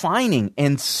confining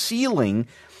and sealing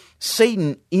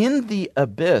Satan in the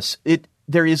abyss,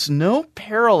 there is no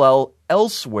parallel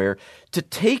elsewhere to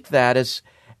take that as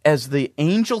the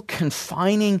angel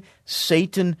confining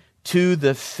Satan to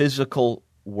the physical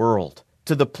world,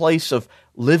 to the place of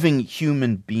living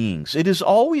human beings. It is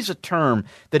always a term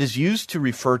that is used to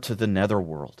refer to the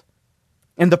netherworld.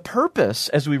 And the purpose,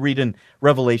 as we read in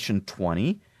Revelation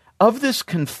 20, of this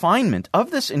confinement,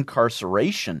 of this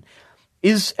incarceration,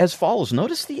 is as follows.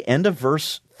 Notice the end of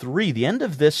verse 3, the end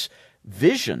of this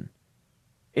vision.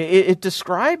 It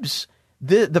describes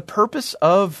the purpose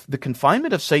of the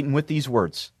confinement of Satan with these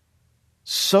words: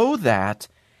 so that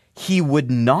he would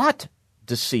not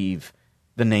deceive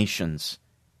the nations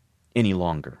any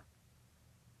longer.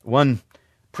 One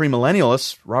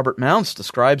premillennialist, Robert Mounce,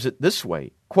 describes it this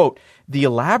way, quote, "The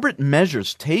elaborate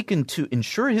measures taken to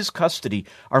ensure his custody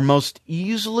are most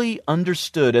easily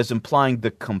understood as implying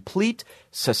the complete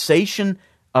cessation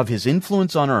of his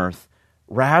influence on earth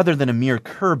rather than a mere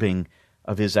curbing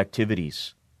of his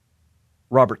activities."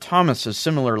 Robert Thomas has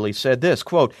similarly said this,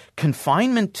 quote,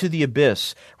 "Confinement to the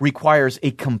abyss requires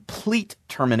a complete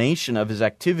termination of his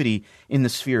activity in the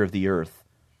sphere of the earth.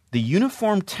 The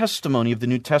uniform testimony of the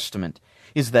New Testament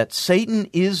is that Satan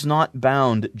is not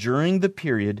bound during the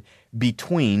period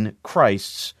between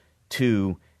Christ's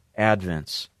two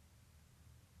advents."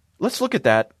 Let's look at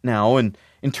that now in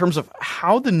terms of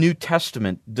how the New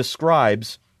Testament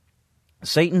describes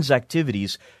Satan's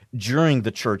activities during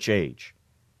the church age.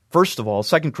 First of all,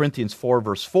 2 Corinthians 4,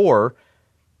 verse 4,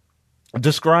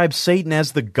 describes Satan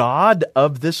as the god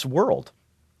of this world.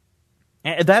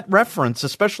 That reference,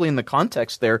 especially in the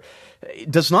context there,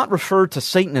 does not refer to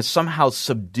Satan as somehow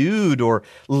subdued or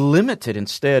limited.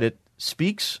 Instead, it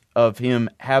speaks of him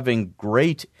having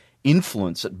great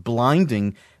influence at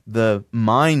blinding the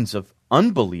minds of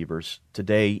unbelievers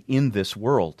today in this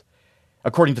world.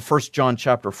 According to 1 John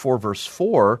chapter 4, verse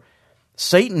 4,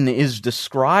 Satan is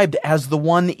described as the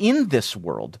one in this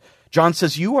world. John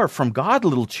says, "You are from God,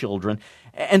 little children,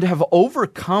 and have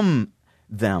overcome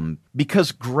them,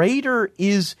 because greater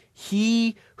is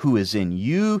he who is in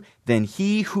you than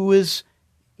he who is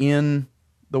in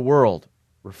the world,"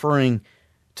 referring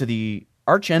to the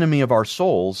archenemy of our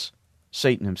souls,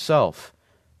 Satan himself.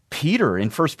 Peter, in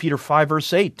 1 Peter 5,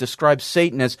 verse 8, describes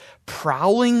Satan as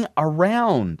prowling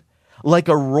around like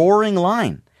a roaring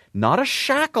lion, not a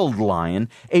shackled lion,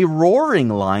 a roaring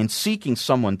lion seeking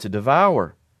someone to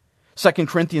devour. 2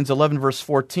 Corinthians 11 verse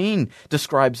 14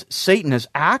 describes Satan as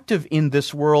active in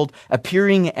this world,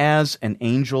 appearing as an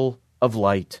angel of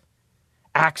light.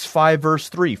 Acts 5 verse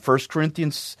 3, 1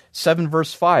 Corinthians 7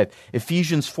 verse 5,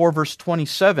 Ephesians 4 verse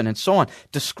 27, and so on,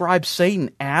 describe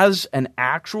Satan as an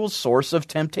actual source of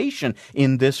temptation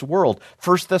in this world.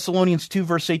 1 Thessalonians 2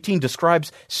 verse 18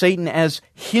 describes Satan as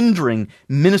hindering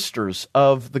ministers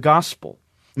of the gospel.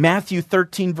 Matthew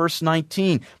 13 verse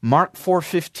 19, Mark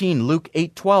 4:15, Luke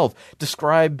 8:12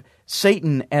 describe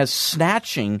Satan as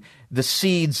snatching the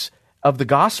seeds of the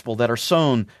gospel that are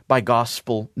sown by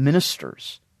gospel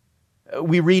ministers.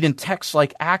 We read in texts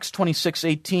like Acts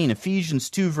 26:18, Ephesians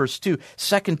 2 verse 2,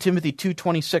 2 Timothy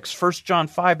 2:26, 1 John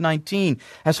 5:19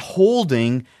 as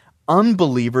holding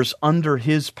unbelievers under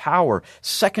his power.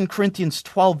 2 Corinthians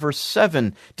 12 verse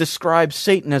 7 describes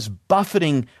Satan as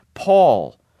buffeting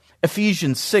Paul.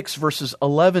 Ephesians 6 verses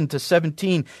 11 to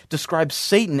 17 describes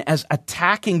Satan as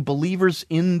attacking believers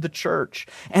in the church.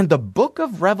 And the book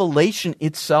of Revelation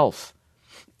itself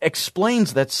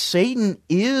explains that Satan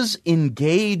is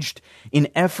engaged in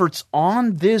efforts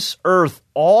on this earth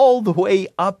all the way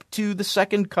up to the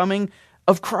second coming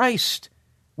of Christ.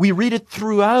 We read it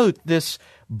throughout this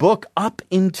book up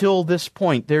until this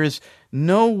point. There is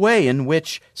no way in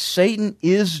which Satan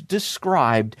is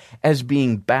described as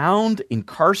being bound,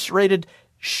 incarcerated,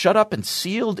 shut up, and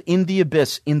sealed in the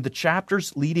abyss in the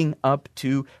chapters leading up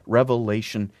to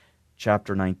Revelation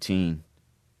chapter 19.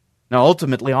 Now,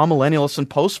 ultimately, amillennialists and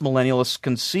postmillennialists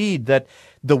concede that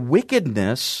the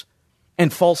wickedness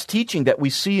and false teaching that we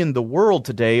see in the world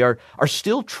today are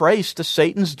still traced to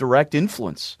Satan's direct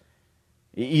influence.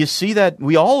 You see that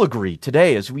we all agree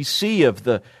today as we see of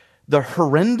the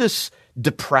horrendous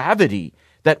depravity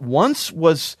that once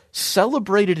was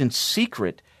celebrated in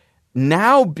secret,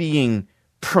 now being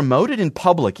promoted in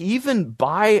public, even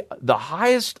by the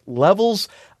highest levels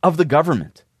of the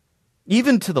government,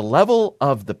 even to the level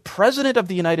of the President of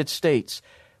the United States,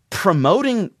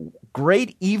 promoting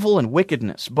great evil and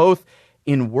wickedness, both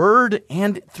in word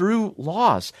and through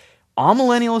laws.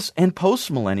 Amillennialists and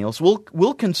postmillennials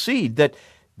will concede that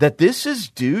this is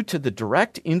due to the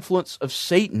direct influence of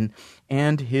Satan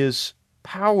and his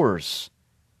powers.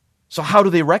 So how do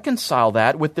they reconcile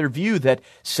that with their view that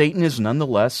Satan is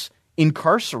nonetheless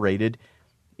incarcerated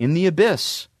in the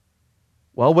abyss?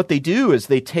 Well, what they do is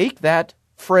they take that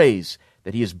phrase,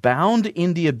 that he is bound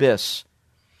in the abyss,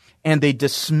 and they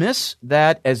dismiss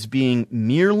that as being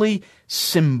merely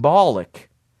symbolic,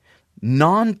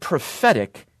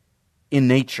 non-prophetic in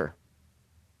nature.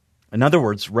 In other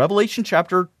words, Revelation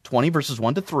chapter 20, verses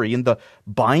 1 to 3, and the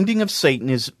binding of Satan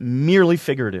is merely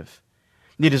figurative.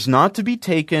 It is not to be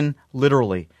taken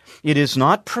literally. It is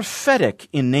not prophetic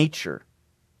in nature.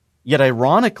 Yet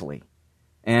ironically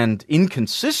and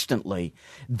inconsistently,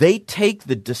 they take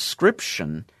the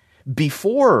description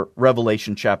before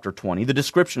Revelation chapter 20, the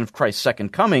description of Christ's second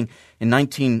coming in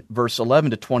 19 verse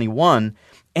 11 to 21,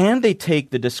 and they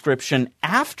take the description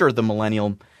after the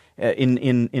millennial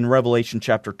in Revelation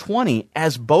chapter 20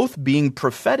 as both being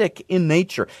prophetic in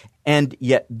nature, and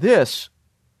yet this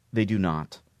they do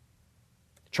not.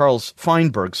 Charles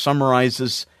Feinberg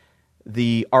summarizes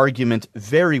the argument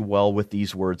very well with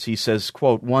these words. He says,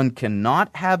 quote, "One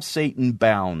cannot have Satan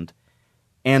bound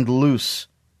and loose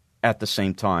at the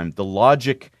same time. The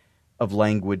logic of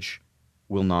language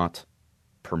will not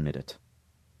permit it."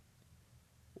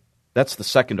 That's the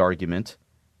second argument,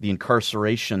 the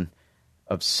incarceration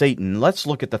of Satan. Let's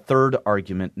look at the third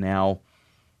argument now,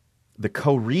 the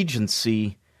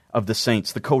co-regency of the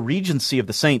saints. The co-regency of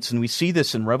the saints, and we see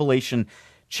this in Revelation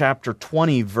chapter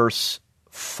 20, verse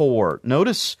 4.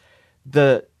 Notice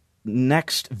the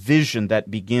next vision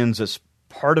that begins as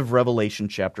part of Revelation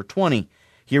chapter 20.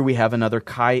 Here we have another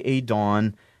Kai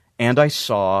Adon, and I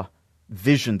saw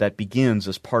vision that begins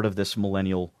as part of this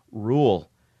millennial rule.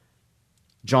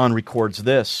 John records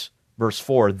this, verse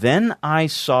 4, "Then I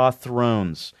saw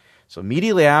thrones." So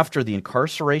immediately after the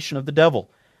incarceration of the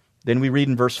devil, then we read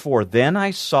in verse 4, "Then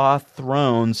I saw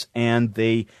thrones, and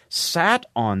they sat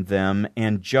on them,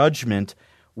 and judgment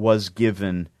was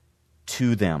given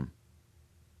to them."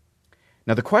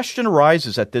 Now the question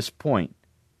arises at this point,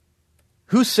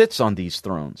 who sits on these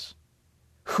thrones?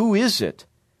 Who is it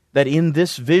that in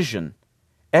this vision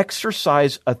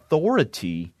exercise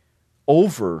authority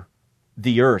over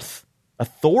the earth?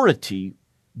 Authority,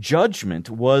 judgment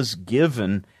was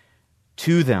given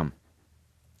to them.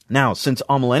 Now, since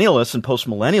amillennialists and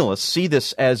postmillennialists see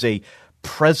this as a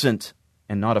present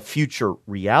and not a future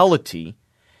reality,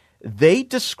 they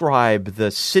describe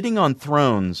the sitting on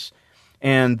thrones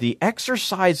and the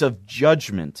exercise of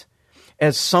judgment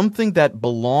as something that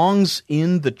belongs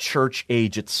in the church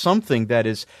age. It's something that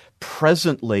is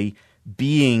presently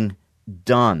being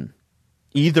done,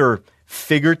 either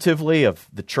figuratively of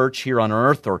the church here on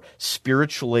earth or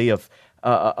spiritually of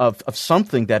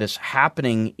something that is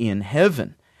happening in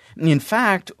heaven. In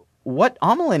fact, what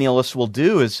amillennialists will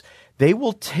do is they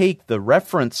will take the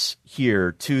reference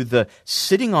here to the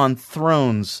sitting on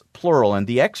thrones, plural, and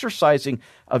the exercising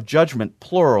of judgment,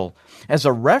 plural, as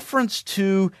a reference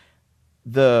to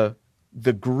the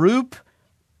group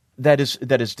that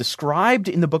is described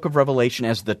in the book of Revelation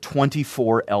as the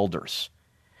 24 elders.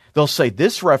 They'll say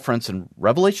this reference in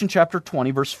Revelation chapter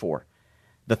 20, verse 4,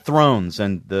 the thrones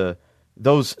and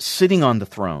those sitting on the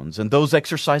thrones and those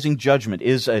exercising judgment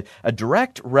is a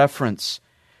direct reference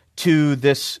to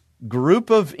this group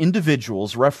of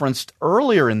individuals referenced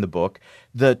earlier in the book,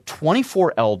 the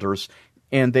 24 elders,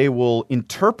 and they will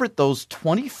interpret those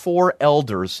 24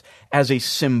 elders as a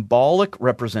symbolic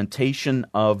representation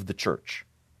of the church.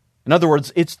 In other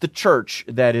words, it's the church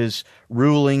that is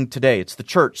ruling today. It's the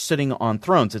church sitting on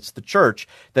thrones. It's the church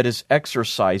that is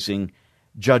exercising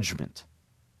judgment.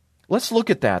 Let's look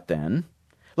at that then.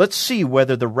 Let's see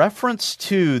whether the reference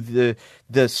to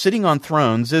the sitting on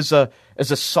thrones is a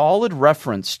solid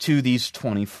reference to these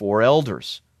 24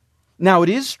 elders. Now, it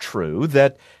is true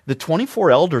that the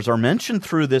 24 elders are mentioned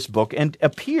through this book and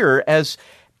appear as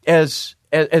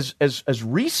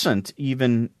recent,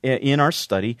 even in our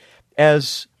study,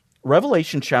 as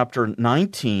Revelation chapter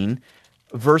 19,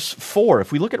 verse 4.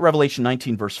 If we look at Revelation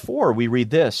 19, verse 4, we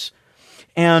read this,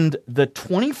 "And the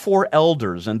 24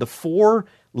 elders and the 4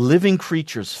 living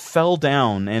creatures fell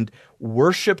down and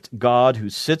worshipped God who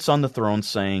sits on the throne,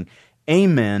 saying,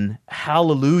 Amen,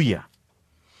 hallelujah."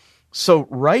 So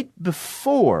right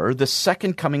before the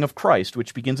second coming of Christ,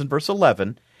 which begins in verse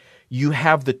 11, you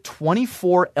have the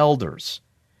 24 elders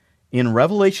in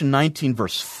Revelation 19,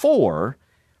 verse 4,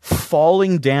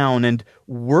 falling down and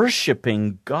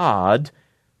worshiping God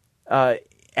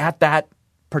at that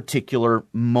particular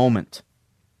moment.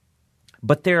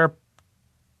 But there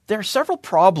are several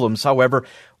problems, however,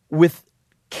 with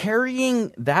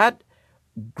carrying that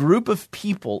group of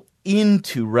people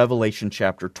into Revelation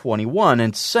chapter 21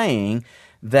 and saying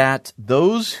that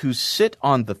those who sit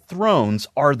on the thrones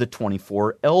are the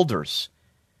 24 elders.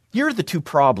 Here are the two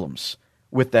problems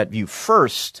with that view.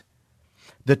 First,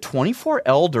 the 24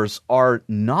 elders are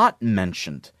not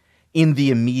mentioned in the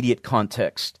immediate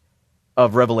context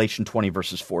of Revelation 20,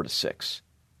 verses 4 to 6.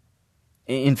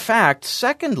 In fact,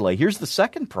 secondly, here's the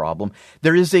second problem.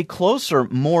 There is a closer,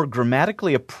 more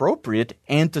grammatically appropriate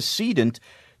antecedent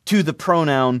to the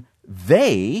pronoun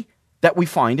they that we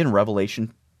find in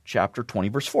Revelation chapter 20,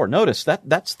 verse 4. Notice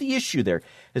that's the issue there.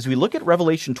 As we look at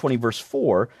Revelation 20, verse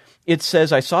 4, it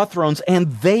says, "I saw thrones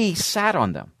and they sat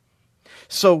on them."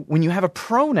 So when you have a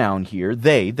pronoun here,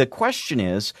 they, the question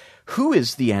is, who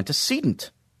is the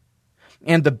antecedent?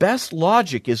 And the best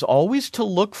logic is always to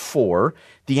look for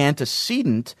the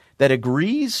antecedent that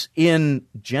agrees in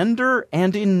gender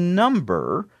and in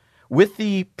number with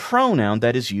the pronoun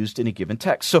that is used in a given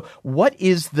text. So what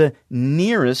is the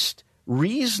nearest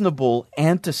reasonable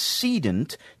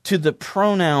antecedent to the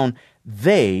pronoun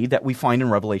they that we find in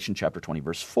Revelation chapter 20,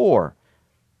 verse 4?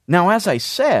 Now, as I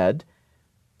said,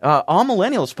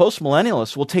 amillennialists,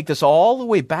 postmillennialists will take this all the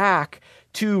way back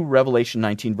to Revelation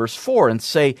 19, verse 4 and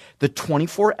say the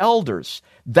 24 elders,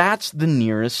 that's the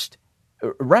nearest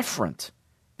referent.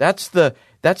 That's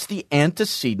the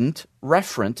antecedent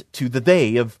referent to the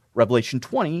they of Revelation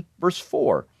 20, verse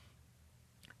 4.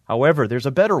 However, there's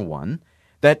a better one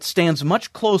that stands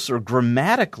much closer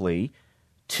grammatically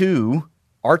to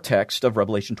our text of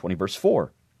Revelation 20, verse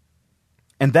 4.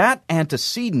 And that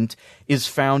antecedent is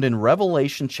found in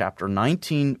Revelation chapter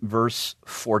 19, verse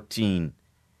 14.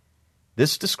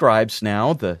 This describes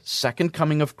now the second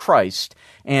coming of Christ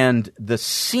and the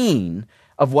scene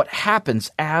of what happens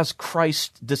as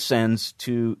Christ descends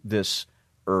to this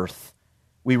earth.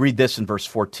 We read this in verse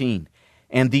 14.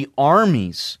 "And the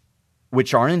armies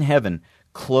which are in heaven,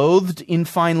 clothed in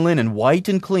fine linen, white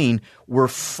and clean, were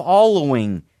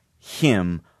following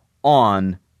him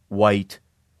on white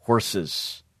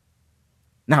horses."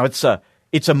 Now, it's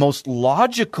a most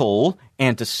logical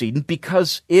antecedent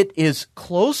because it is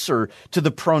closer to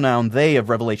the pronoun they of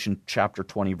Revelation chapter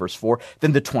 20, verse 4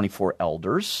 than the 24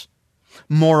 elders.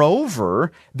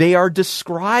 Moreover, they are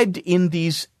described in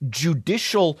these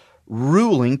judicial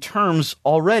ruling terms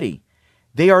already.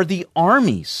 They are the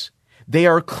armies. They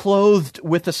are clothed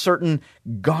with a certain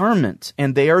garment,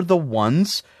 and they are the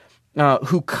ones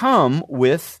who come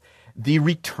with the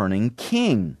returning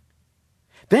king.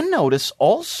 Then notice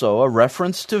also a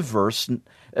reference to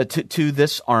to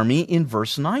this army in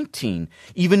verse 19,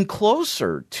 even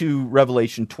closer to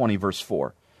Revelation 20, verse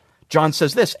 4. John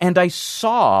says this, "And I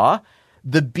saw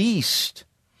the beast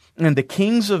and the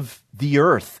kings of the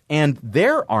earth and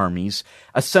their armies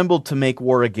assembled to make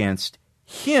war against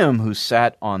him who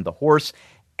sat on the horse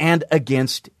and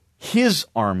against his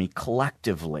army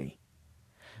collectively."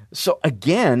 So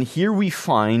again, here we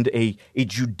find a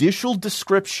judicial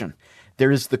description.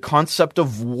 There is the concept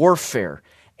of warfare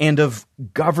and of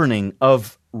governing,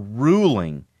 of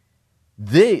ruling.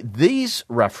 These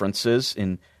references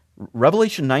in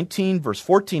Revelation 19, verse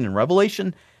 14, and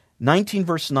Revelation 19,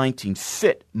 verse 19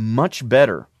 fit much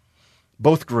better,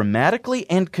 both grammatically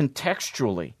and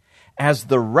contextually, as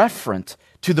the referent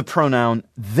to the pronoun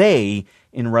they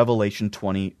in Revelation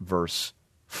 20, verse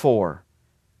 4.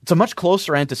 It's a much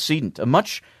closer antecedent, a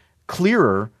much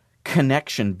clearer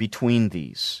connection between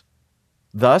these.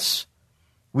 Thus,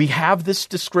 we have this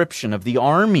description of the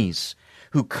armies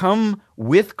who come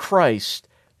with Christ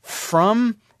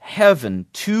from heaven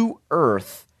to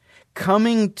earth,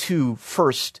 coming to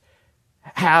first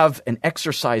have and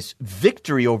exercise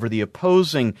victory over the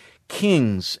opposing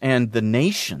kings and the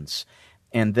nations,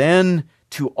 and then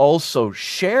to also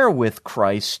share with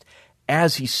Christ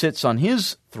as he sits on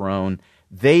his throne.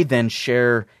 They then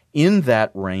share in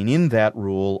that reign, in that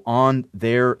rule, on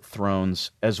their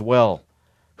thrones as well.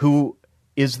 Who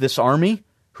is this army?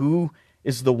 Who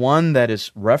is the one that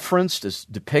is referenced, is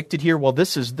depicted here? Well,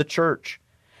 this is the church.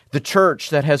 The church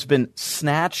that has been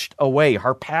snatched away,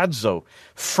 harpazo,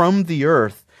 from the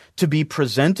earth to be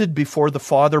presented before the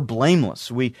Father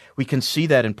blameless. We can see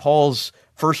that in Paul's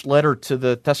first letter to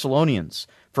the Thessalonians,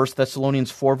 1 Thessalonians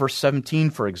 4, verse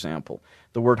 17, for example.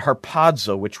 The word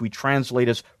harpazo, which we translate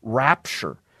as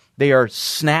rapture. They are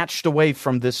snatched away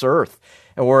from this earth.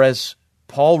 Or as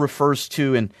Paul refers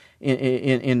to in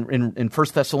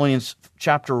 1 Thessalonians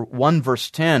chapter 1, verse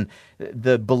 10,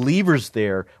 the believers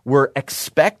there were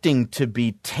expecting to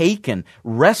be taken,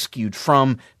 rescued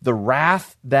from the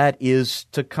wrath that is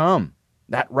to come.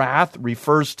 That wrath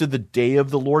refers to the day of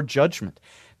the Lord judgment.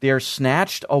 They are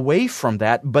snatched away from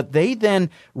that, but they then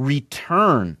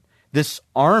return. This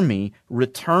army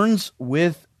returns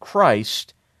with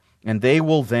Christ, and they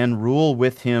will then rule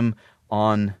with him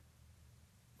on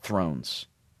thrones.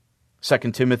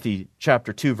 2 Timothy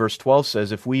chapter 2, verse 12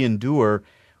 says, "If we endure,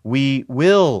 we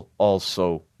will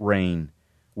also reign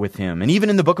with him." And even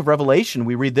in the book of Revelation,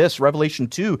 we read this, Revelation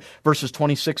 2, verses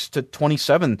 26 to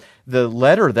 27, the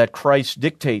letter that Christ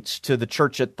dictates to the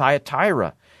church at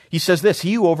Thyatira. He says this,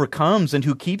 "He who overcomes and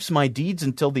who keeps my deeds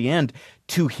until the end,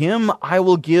 to him I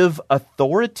will give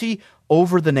authority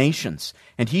over the nations,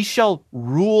 and he shall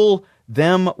rule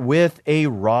them with a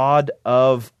rod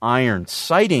of iron."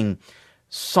 Citing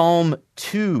Psalm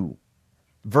 2,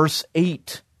 verse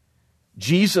 8,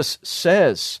 Jesus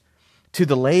says to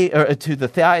the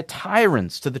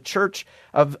Thyatirans, to the church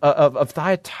of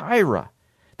Thyatira,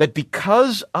 that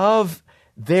because of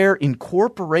their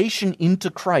incorporation into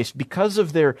Christ, because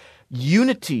of their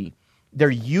unity, their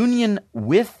union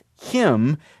with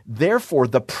him, therefore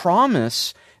the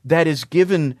promise that is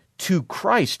given to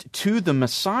Christ, to the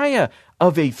Messiah,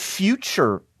 of a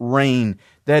future reign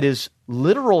that is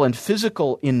literal and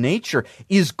physical in nature,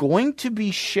 is going to be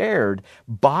shared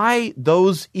by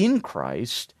those in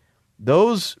Christ.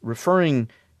 Those referring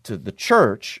to the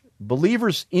church,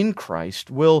 believers in Christ,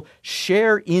 will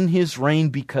share in his reign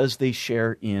because they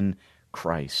share in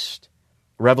Christ.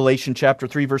 Revelation chapter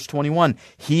 3, verse 21,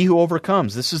 "He who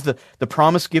overcomes," this is the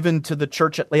promise given to the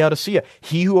church at Laodicea,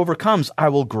 "He who overcomes, I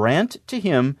will grant to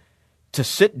him to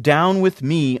sit down with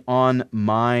me on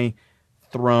my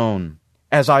throne,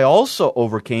 as I also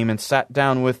overcame and sat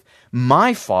down with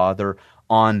my Father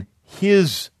on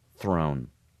his throne."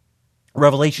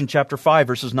 Revelation chapter 5,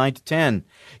 verses 9 to 10,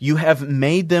 "You have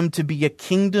made them to be a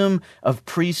kingdom of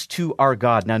priests to our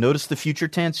God." Now notice the future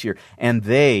tense here, "and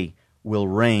they will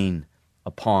reign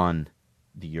upon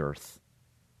the earth."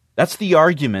 That's the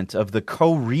argument of the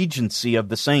co-regency of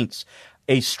the saints.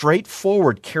 A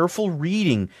straightforward, careful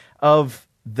reading of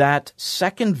that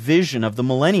second vision of the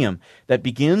millennium that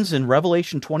begins in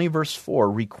Revelation 20, verse 4,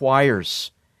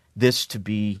 requires this to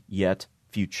be yet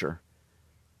future.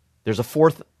 There's a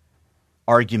fourth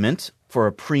argument for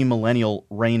a premillennial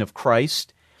reign of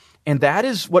Christ, and that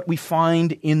is what we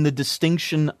find in the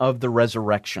distinction of the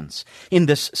resurrections. In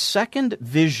this second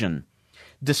vision,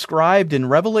 described in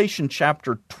Revelation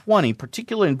chapter 20,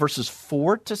 particularly in verses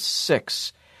 4 to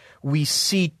 6, we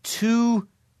see two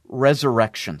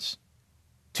resurrections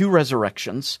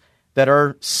that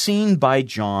are seen by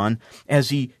John as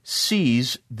he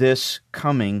sees this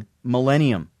coming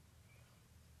millennium.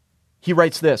 He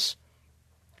writes this,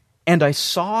 "And I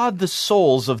saw the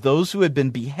souls of those who had been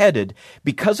beheaded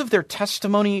because of their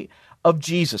testimony of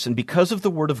Jesus and because of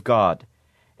the word of God,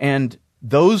 and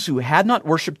those who had not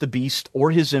worshipped the beast or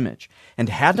his image, and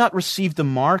had not received the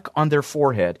mark on their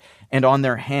forehead and on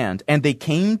their hand, and they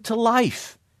came to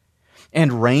life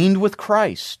and reigned with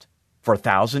Christ for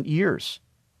 1,000 years.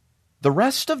 The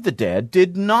rest of the dead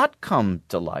did not come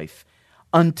to life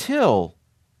until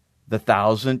the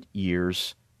 1,000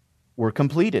 years were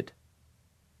completed."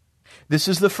 This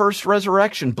is the first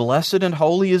resurrection. Blessed and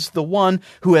holy is the one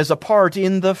who has a part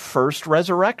in the first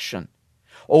resurrection.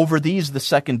 Over these the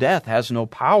second death has no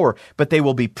power, but they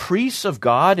will be priests of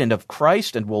God and of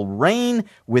Christ and will reign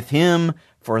with him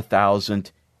for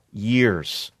 1,000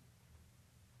 years.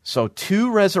 So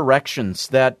 2 resurrections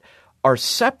that are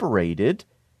separated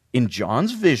in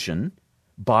John's vision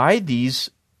by these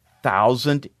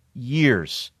 1,000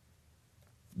 years.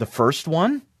 The first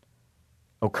one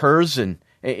occurs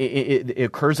it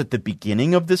occurs at the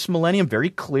beginning of this millennium, very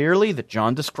clearly that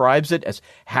John describes it as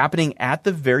happening at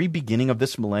the very beginning of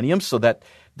this millennium, so that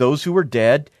those who are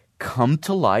dead come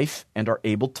to life and are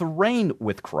able to reign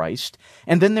with Christ.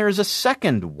 And then there is a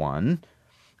second one,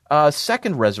 a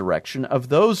second resurrection of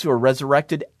those who are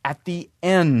resurrected at the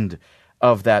end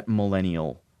of that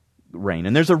millennial reign.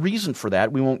 And there's a reason for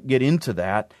that. We won't get into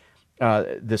that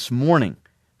this morning.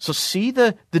 So see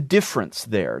the difference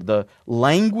there, the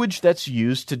language that's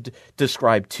used to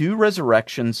describe 2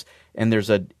 resurrections, and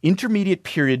there's an intermediate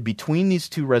period between these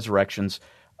 2 resurrections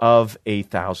of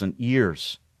 1,000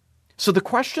 years. So the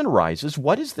question arises,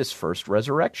 what is this first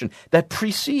resurrection that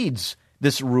precedes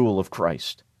this rule of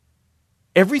Christ?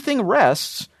 Everything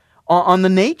rests on the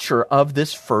nature of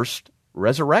this first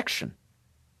resurrection.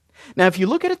 Now, if you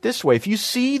look at it this way, if you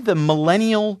see the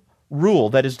millennial rule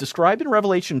that is described in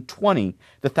Revelation 20,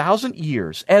 the 1,000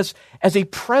 years, as a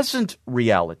present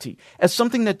reality, as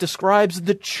something that describes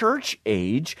the church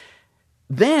age,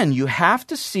 then you have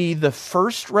to see the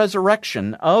first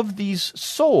resurrection of these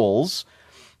souls,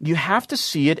 you have to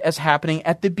see it as happening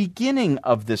at the beginning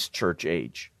of this church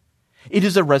age. It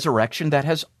is a resurrection that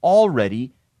has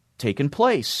already taken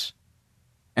place.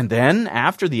 And then,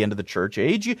 after the end of the church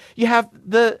age, you have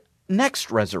the next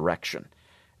resurrection.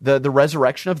 The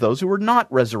resurrection of those who were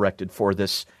not resurrected for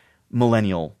this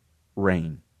millennial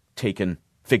reign, taken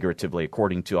figuratively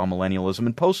according to amillennialism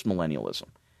and postmillennialism.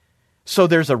 So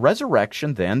there's a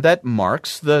resurrection then that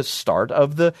marks the start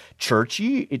of the church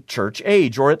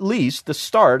age, or at least the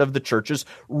start of the church's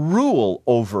rule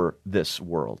over this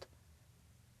world.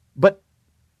 But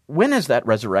when has that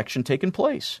resurrection taken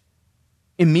place?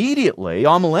 Immediately,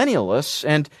 amillennialists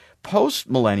and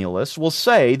postmillennialists will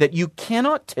say that you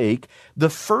cannot take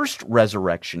the first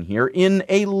resurrection here in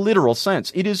a literal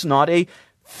sense. It is not a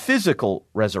physical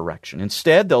resurrection.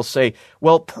 Instead, they'll say,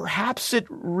 well, perhaps it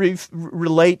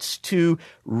relates to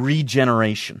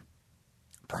regeneration.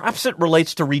 Perhaps it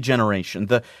relates to regeneration,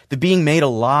 the being made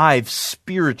alive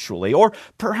spiritually, or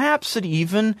perhaps it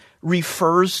even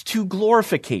refers to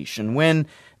glorification, when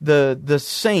the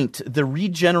saint, the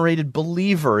regenerated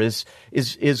believer,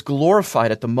 is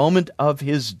glorified at the moment of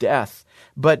his death.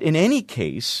 But in any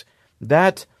case,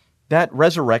 that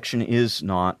resurrection is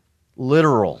not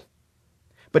literal.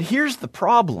 But here's the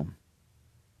problem.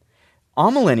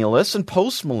 Amillennialists and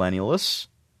postmillennialists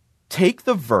take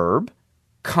the verb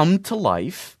come to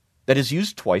life, that is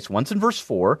used twice, once in verse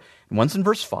 4 and once in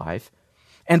verse 5,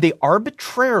 and they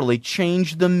arbitrarily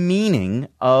change the meaning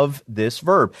of this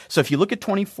verb. So if you look at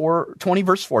 20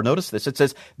 verse 4, notice this. It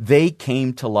says, they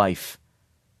came to life.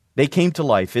 They came to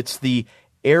life. It's the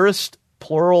aorist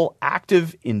plural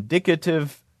active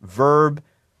indicative verb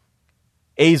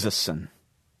azosin.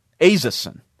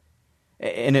 Azosin.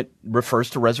 And it refers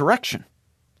to resurrection.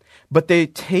 But they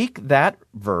take that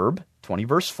verb, 20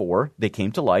 verse 4, they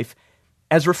came to life,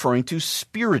 as referring to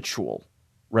spiritual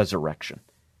resurrection.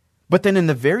 But then in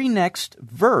the very next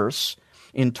verse,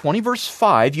 in 20 verse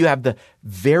 5, you have the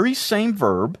very same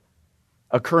verb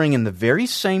occurring in the very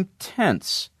same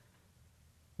tense.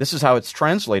 This is how it's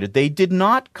translated. They did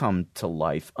not come to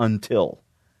life until.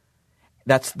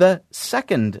 That's the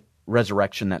second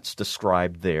resurrection that's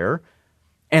described there.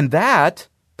 And that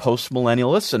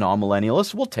postmillennialists and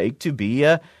amillennialists will take to be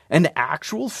an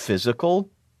actual physical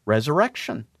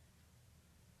resurrection.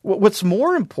 What's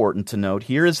more important to note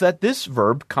here is that this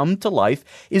verb, come to life,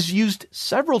 is used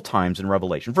several times in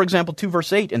Revelation. For example, 2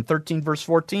 verse 8 and 13 verse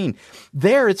 14.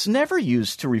 There, it's never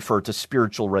used to refer to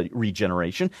spiritual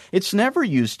regeneration. It's never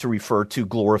used to refer to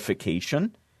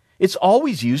glorification. It's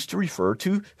always used to refer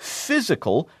to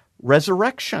physical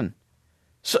resurrection.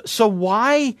 So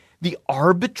why the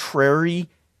arbitrary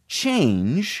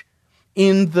change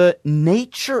in the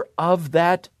nature of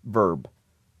that verb.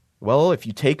 Well, if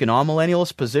you take an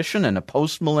amillennialist position and a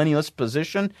postmillennialist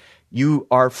position, you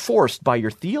are forced by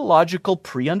your theological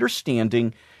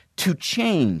pre-understanding to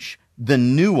change the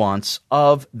nuance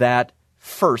of that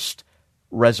first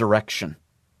resurrection.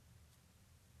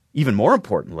 Even more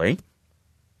importantly,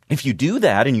 if you do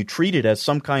that and you treat it as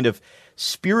some kind of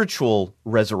spiritual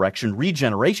resurrection,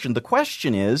 regeneration, the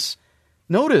question is,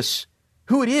 notice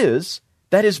who it is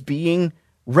that is being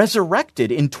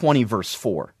resurrected in 20 verse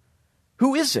 4.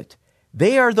 Who is it?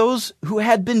 They are those who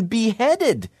had been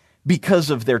beheaded because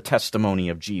of their testimony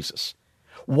of Jesus.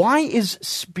 Why is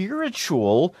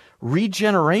spiritual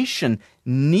regeneration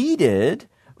needed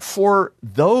for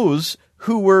those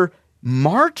who were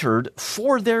martyred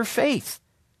for their faith?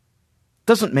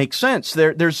 Doesn't make sense.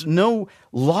 There's no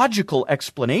logical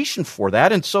explanation for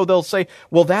that. And so they'll say,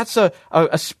 well, that's a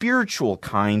spiritual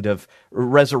kind of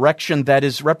resurrection that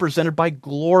is represented by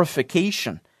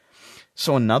glorification.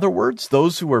 So in other words,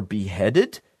 those who are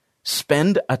beheaded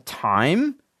spend a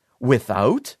time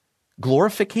without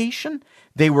glorification.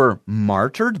 They were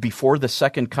martyred before the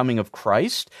second coming of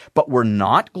Christ, but were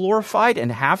not glorified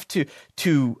and have to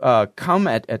come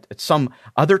at some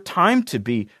other time to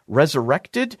be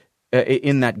resurrected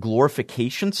in that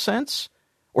glorification sense,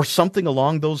 or something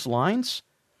along those lines.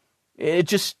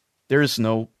 There is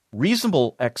no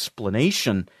reasonable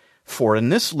explanation for it.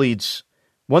 And this leads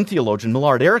one theologian,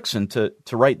 Millard Erickson, to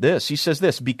write this. He says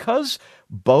this: because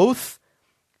both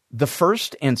the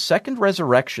first and second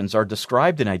resurrections are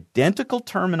described in identical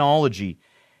terminology,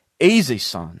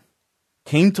 aseson,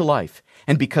 came to life,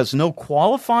 and because no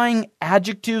qualifying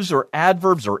adjectives or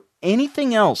adverbs or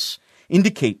anything else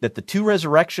indicate that the two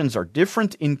resurrections are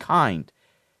different in kind,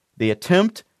 they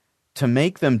attempt to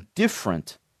make them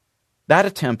different. That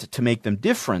attempt to make them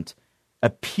different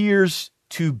appears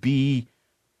to be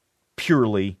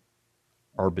purely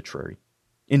arbitrary.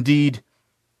 Indeed,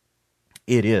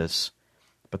 it is.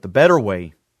 But the better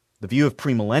way, the view of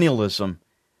premillennialism,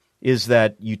 is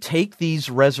that you take these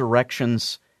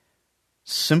resurrections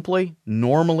simply,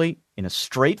 normally, in a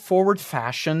straightforward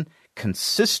fashion,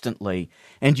 consistently,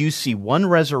 and you see one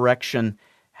resurrection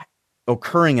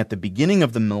occurring at the beginning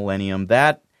of the millennium.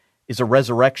 That is a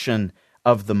resurrection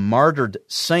of the martyred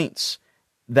saints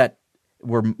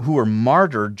who were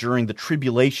martyred during the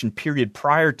tribulation period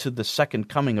prior to the second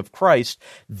coming of Christ.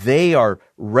 They are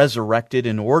resurrected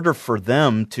in order for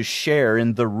them to share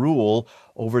in the rule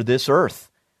over this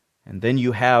earth. And then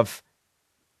you have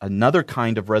another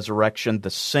kind of resurrection, the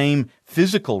same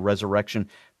physical resurrection,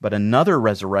 but another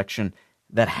resurrection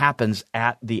that happens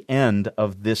at the end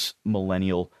of this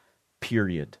millennial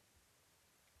period.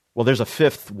 Well, there's a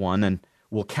fifth one, and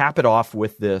we'll cap it off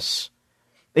with this.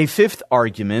 A fifth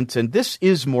argument, and this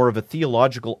is more of a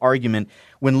theological argument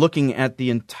when looking at the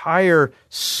entire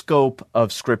scope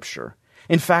of Scripture.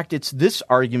 In fact, it's this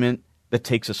argument that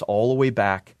takes us all the way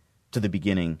back to the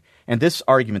beginning. And this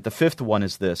argument, the fifth one,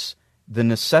 is this: the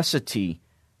necessity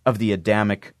of the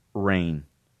Adamic reign.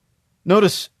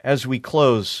 Notice as we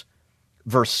close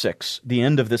verse 6, the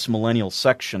end of this millennial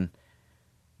section,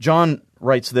 John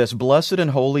writes this: "Blessed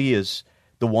and holy is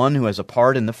the one who has a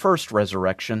part in the first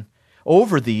resurrection.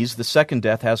 Over these the second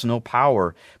death has no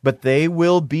power, but they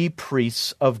will be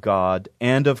priests of God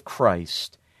and of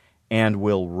Christ, and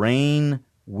will reign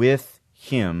with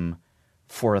him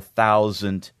for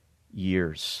 1,000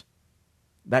 years."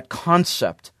 That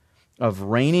concept of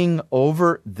reigning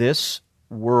over this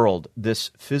world,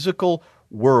 this physical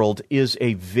world, is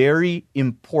a very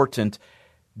important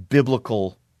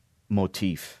biblical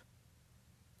motif.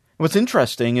 What's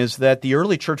interesting is that the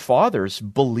early church fathers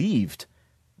believed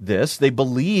this. They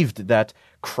believed that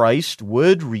Christ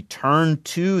would return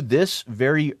to this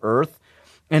very earth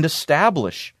and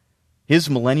establish his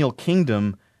millennial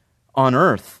kingdom on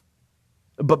earth.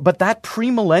 But that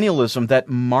premillennialism that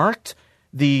marked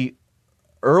the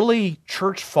early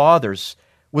church fathers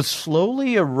was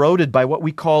slowly eroded by what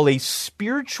we call a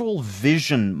spiritual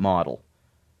vision model.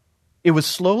 It was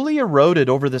slowly eroded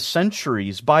over the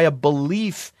centuries by a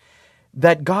belief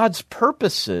that God's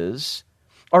purposes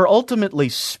are ultimately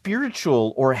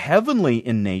spiritual or heavenly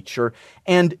in nature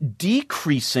and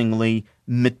decreasingly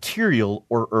material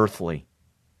or earthly.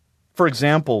 For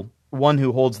example, one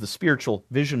who holds the spiritual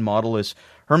vision model is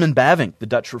Herman Bavinck, the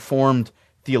Dutch Reformed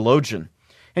theologian.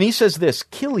 And he says this: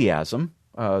 Chiliasm,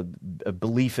 a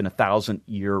belief in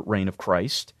 1,000-year reign of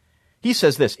Christ, he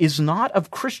says this, is not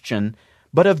of Christian,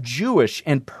 but of Jewish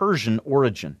and Persian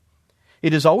origin.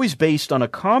 It is always based on a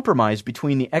compromise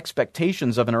between the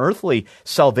expectations of an earthly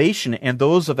salvation and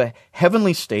those of a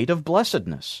heavenly state of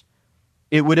blessedness.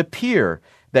 it would appear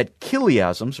that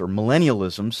chiliasm's or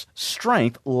millennialism's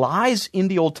strength lies in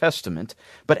the Old Testament,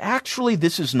 but actually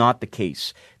this is not the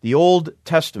case. The Old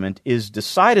Testament is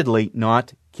decidedly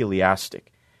not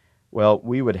chiliastic. Well,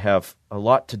 we would have a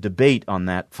lot to debate on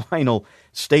that final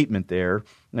statement there.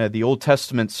 The Old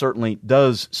Testament certainly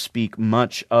does speak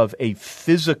much of a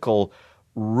physical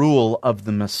rule of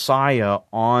the Messiah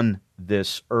on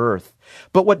this earth.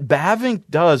 But what Bavinck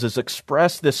does is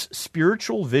express this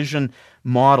spiritual vision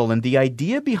model, and the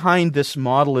idea behind this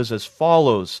model is as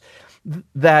follows,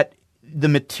 that the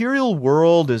material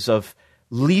world is of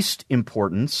least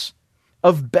importance.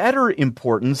 Of better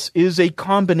importance is a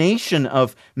combination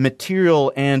of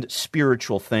material and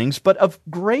spiritual things, but of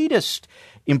greatest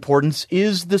importance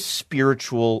is the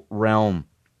spiritual realm.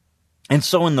 And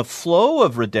so in the flow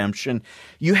of redemption,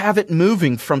 you have it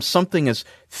moving from something as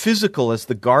physical as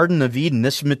the Garden of Eden,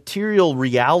 this material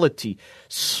reality,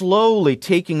 slowly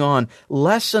taking on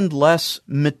less and less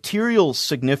material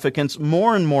significance,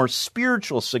 more and more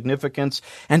spiritual significance.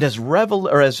 And as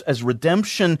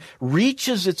redemption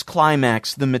reaches its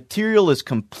climax, the material is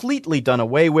completely done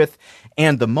away with,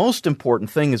 and the most important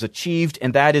thing is achieved,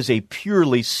 and that is a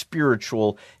purely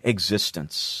spiritual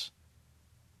existence.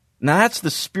 Now, that's the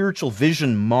spiritual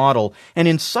vision model, and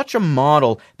in such a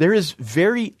model, there is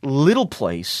very little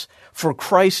place for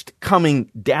Christ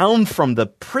coming down from the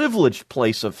privileged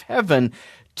place of heaven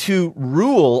to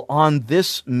rule on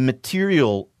this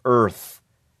material earth.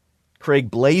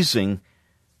 Craig Blazing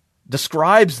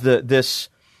describes this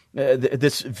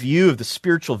view of the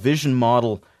spiritual vision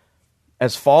model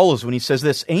as follows when he says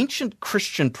this: ancient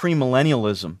Christian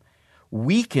premillennialism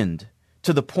weakened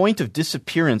to the point of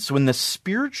disappearance when the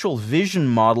spiritual vision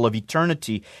model of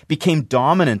eternity became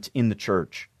dominant in the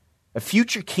church. A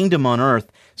future kingdom on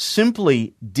earth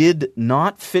simply did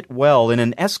not fit well in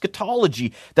an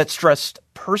eschatology that stressed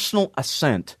personal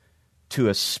ascent to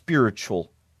a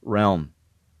spiritual realm.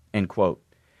 End quote.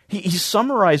 He's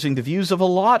summarizing the views of a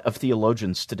lot of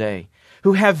theologians today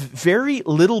who have very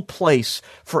little place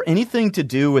for anything to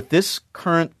do with this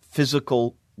current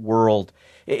physical world.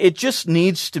 It just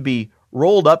needs to be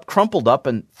rolled up, crumpled up,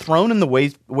 and thrown in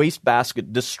the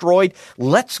wastebasket, destroyed.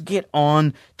 Let's get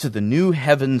on to the new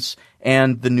heavens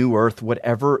and the new earth,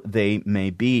 whatever they may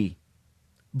be.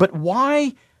 But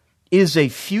why is a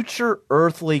future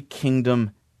earthly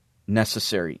kingdom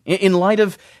necessary? In light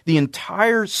of the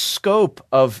entire scope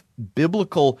of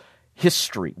biblical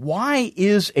history, why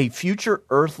is a future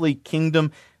earthly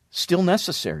kingdom still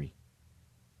necessary?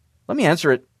 Let me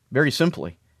answer it very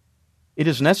simply. It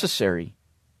is necessary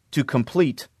to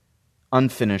complete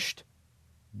unfinished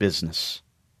business.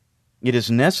 It is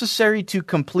necessary to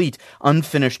complete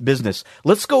unfinished business.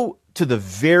 Let's go to the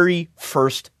very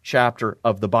first chapter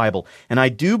of the Bible. And I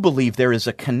do believe there is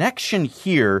a connection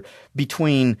here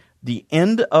between the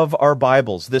end of our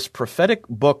Bibles, this prophetic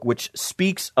book which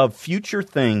speaks of future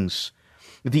things,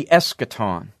 the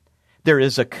eschaton. There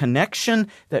is a connection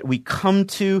that we come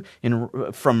to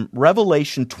from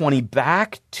Revelation 20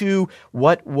 back to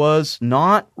what was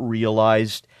not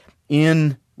realized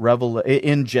in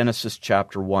Genesis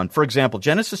chapter 1. For example,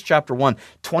 Genesis chapter 1,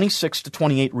 26 to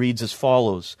 28 reads as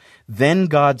follows: Then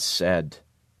God said,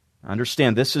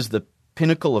 understand this is the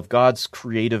pinnacle of God's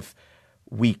creative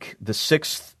week, the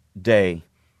sixth day.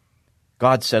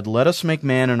 God said, let us make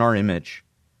man in our image,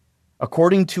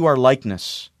 according to our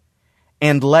likeness,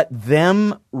 and let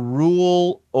them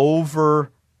rule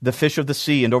over the fish of the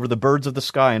sea, and over the birds of the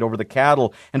sky, and over the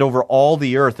cattle, and over all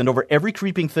the earth, and over every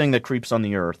creeping thing that creeps on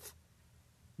the earth.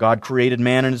 God created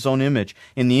man in his own image.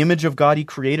 In the image of God he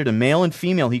created him. Male and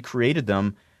female he created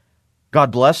them.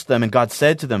 God blessed them, and God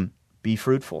said to them, be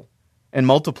fruitful, and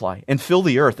multiply, and fill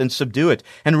the earth, and subdue it,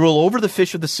 and rule over the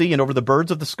fish of the sea, and over the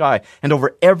birds of the sky, and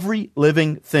over every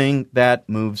living thing that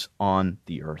moves on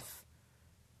the earth.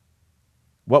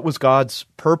 What was God's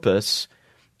purpose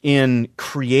in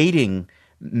creating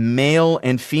male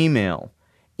and female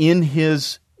in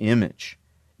his image?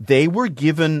 They were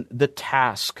given the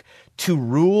task to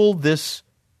rule this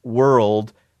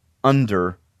world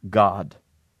under God.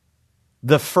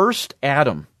 The first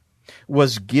Adam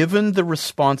was given the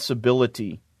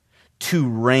responsibility to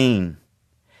reign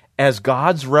as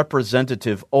God's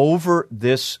representative over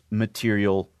this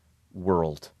material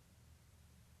world.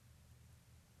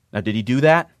 Now, did he do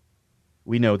that?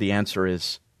 We know the answer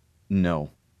is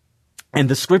no. And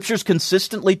the scriptures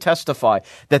consistently testify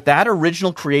that that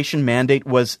original creation mandate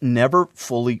was never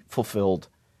fully fulfilled.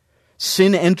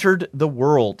 Sin entered the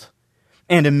world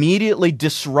and immediately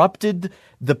disrupted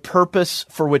the purpose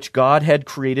for which God had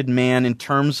created man in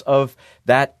terms of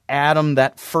that Adam,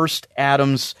 that first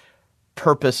Adam's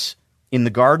purpose in the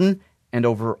garden, and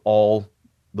over all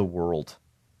the world.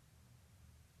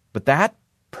 But that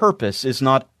purpose is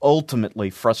not ultimately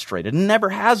frustrated, and never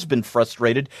has been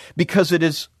frustrated, because it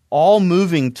is all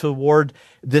moving toward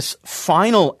this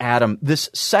final Adam, this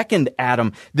second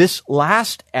Adam, this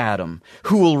last Adam,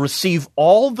 who will receive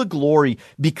all the glory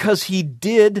because he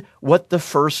did what the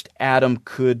first Adam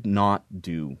could not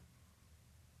do.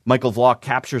 Michael Vlock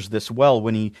captures this well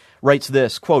when he writes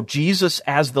this, quote, "Jesus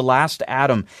as the last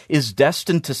Adam is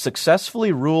destined to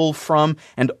successfully rule from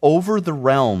and over the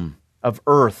realm of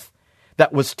earth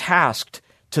that was tasked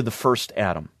to the first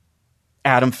Adam.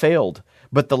 Adam failed,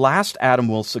 but the last Adam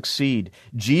will succeed.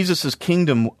 Jesus'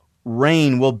 kingdom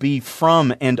reign will be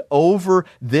from and over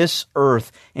this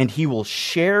earth, and he will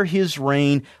share his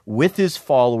reign with his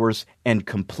followers and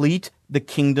complete the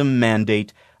kingdom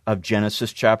mandate of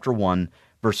Genesis chapter 1,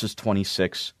 verses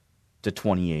 26 to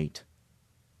 28.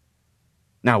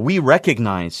 Now, we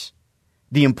recognize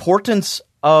the importance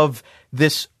of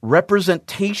this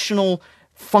representational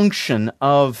function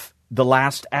of the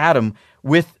last Adam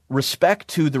with respect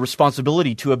to the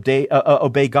responsibility to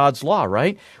obey God's law,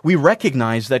 right? We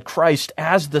recognize that Christ,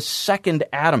 as the second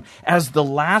Adam, as the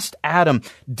last Adam,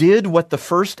 did what the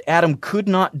first Adam could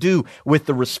not do with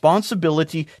the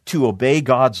responsibility to obey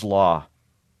God's law.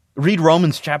 Read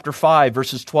Romans chapter 5,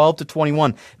 verses 12 to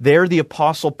 21. There the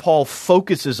Apostle Paul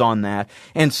focuses on that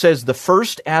and says the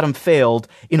first Adam failed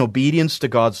in obedience to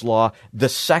God's law. The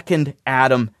second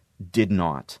Adam did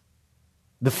not.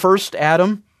 The first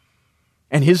Adam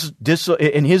and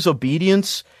his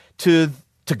obedience to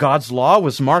God's law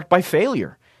was marked by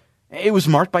failure. It was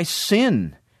marked by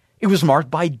sin. It was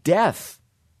marked by death.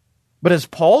 But as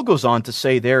Paul goes on to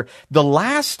say there, the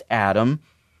last Adam,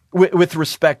 with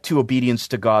respect to obedience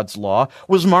to God's law,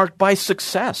 was marked by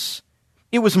success.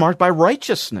 It was marked by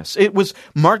righteousness. It was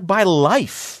marked by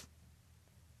life.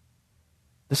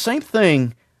 The same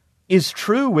thing is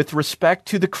true with respect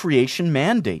to the creation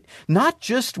mandate, not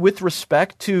just with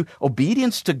respect to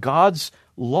obedience to God's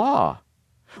law.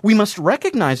 We must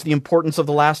recognize the importance of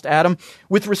the last Adam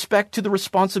with respect to the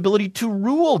responsibility to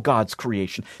rule God's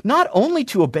creation, not only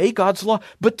to obey God's law,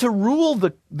 but to rule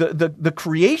the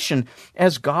creation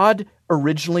as God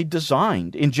originally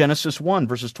designed in Genesis 1,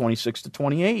 verses 26 to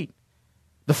 28.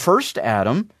 The first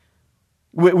Adam,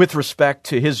 with respect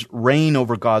to his reign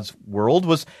over God's world,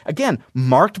 was, again,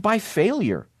 marked by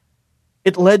failure.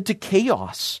 It led to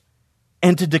chaos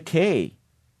and to decay.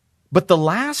 But the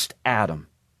last Adam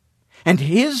and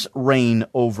his reign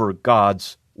over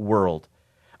God's world,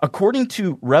 according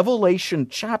to Revelation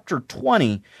chapter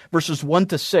 20, verses 1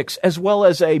 to 6, as well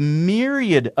as a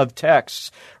myriad of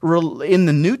texts in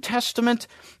the New Testament,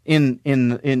 in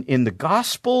the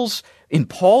Gospels, in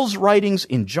Paul's writings,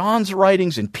 in John's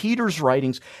writings, in Peter's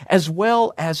writings, as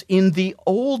well as in the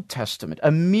Old Testament, a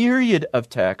myriad of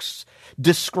texts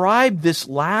describe this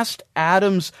last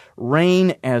Adam's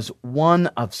reign as one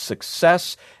of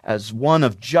success, as one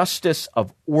of justice,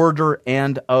 of order,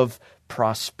 and of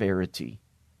prosperity.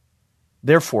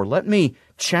 Therefore, let me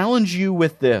challenge you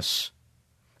with this.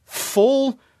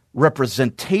 Full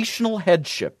representational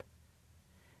headship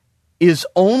is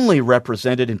only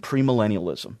represented in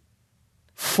premillennialism.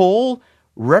 Full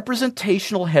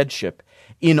representational headship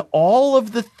in all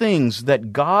of the things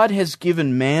that God has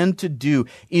given man to do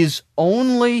is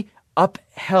only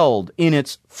upheld in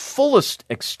its fullest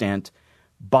extent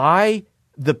by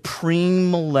the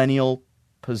premillennial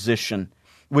position,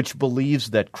 which believes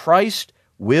that Christ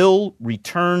will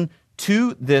return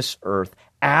to this earth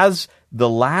as the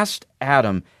last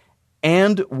Adam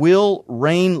and will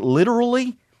reign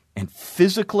literally and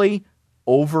physically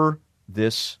over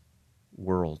this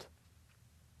world.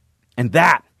 And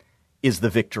that is the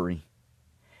victory.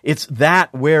 It's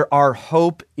that where our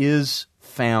hope is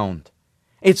found.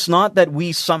 It's not that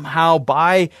we somehow,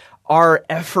 by our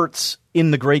efforts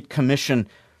in the Great Commission,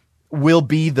 will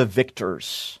be the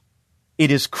victors.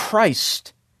 It is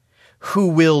Christ who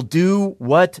will do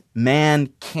what man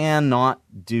cannot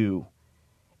do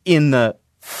in the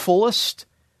fullest,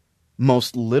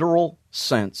 most literal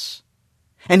sense.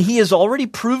 And he has already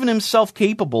proven himself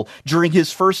capable during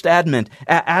his first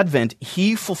advent.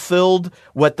 He fulfilled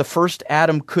what the first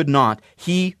Adam could not.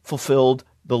 He fulfilled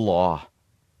the law.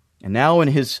 And now in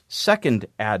his second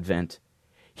advent,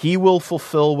 he will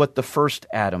fulfill what the first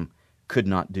Adam could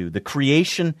not do. The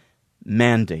creation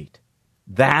mandate.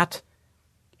 That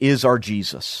is our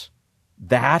Jesus.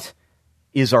 That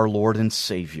is our Lord and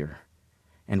Savior.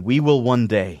 And we will one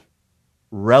day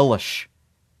relish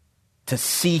to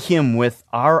see him with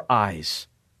our eyes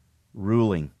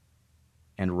ruling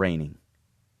and reigning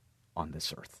on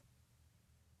this earth.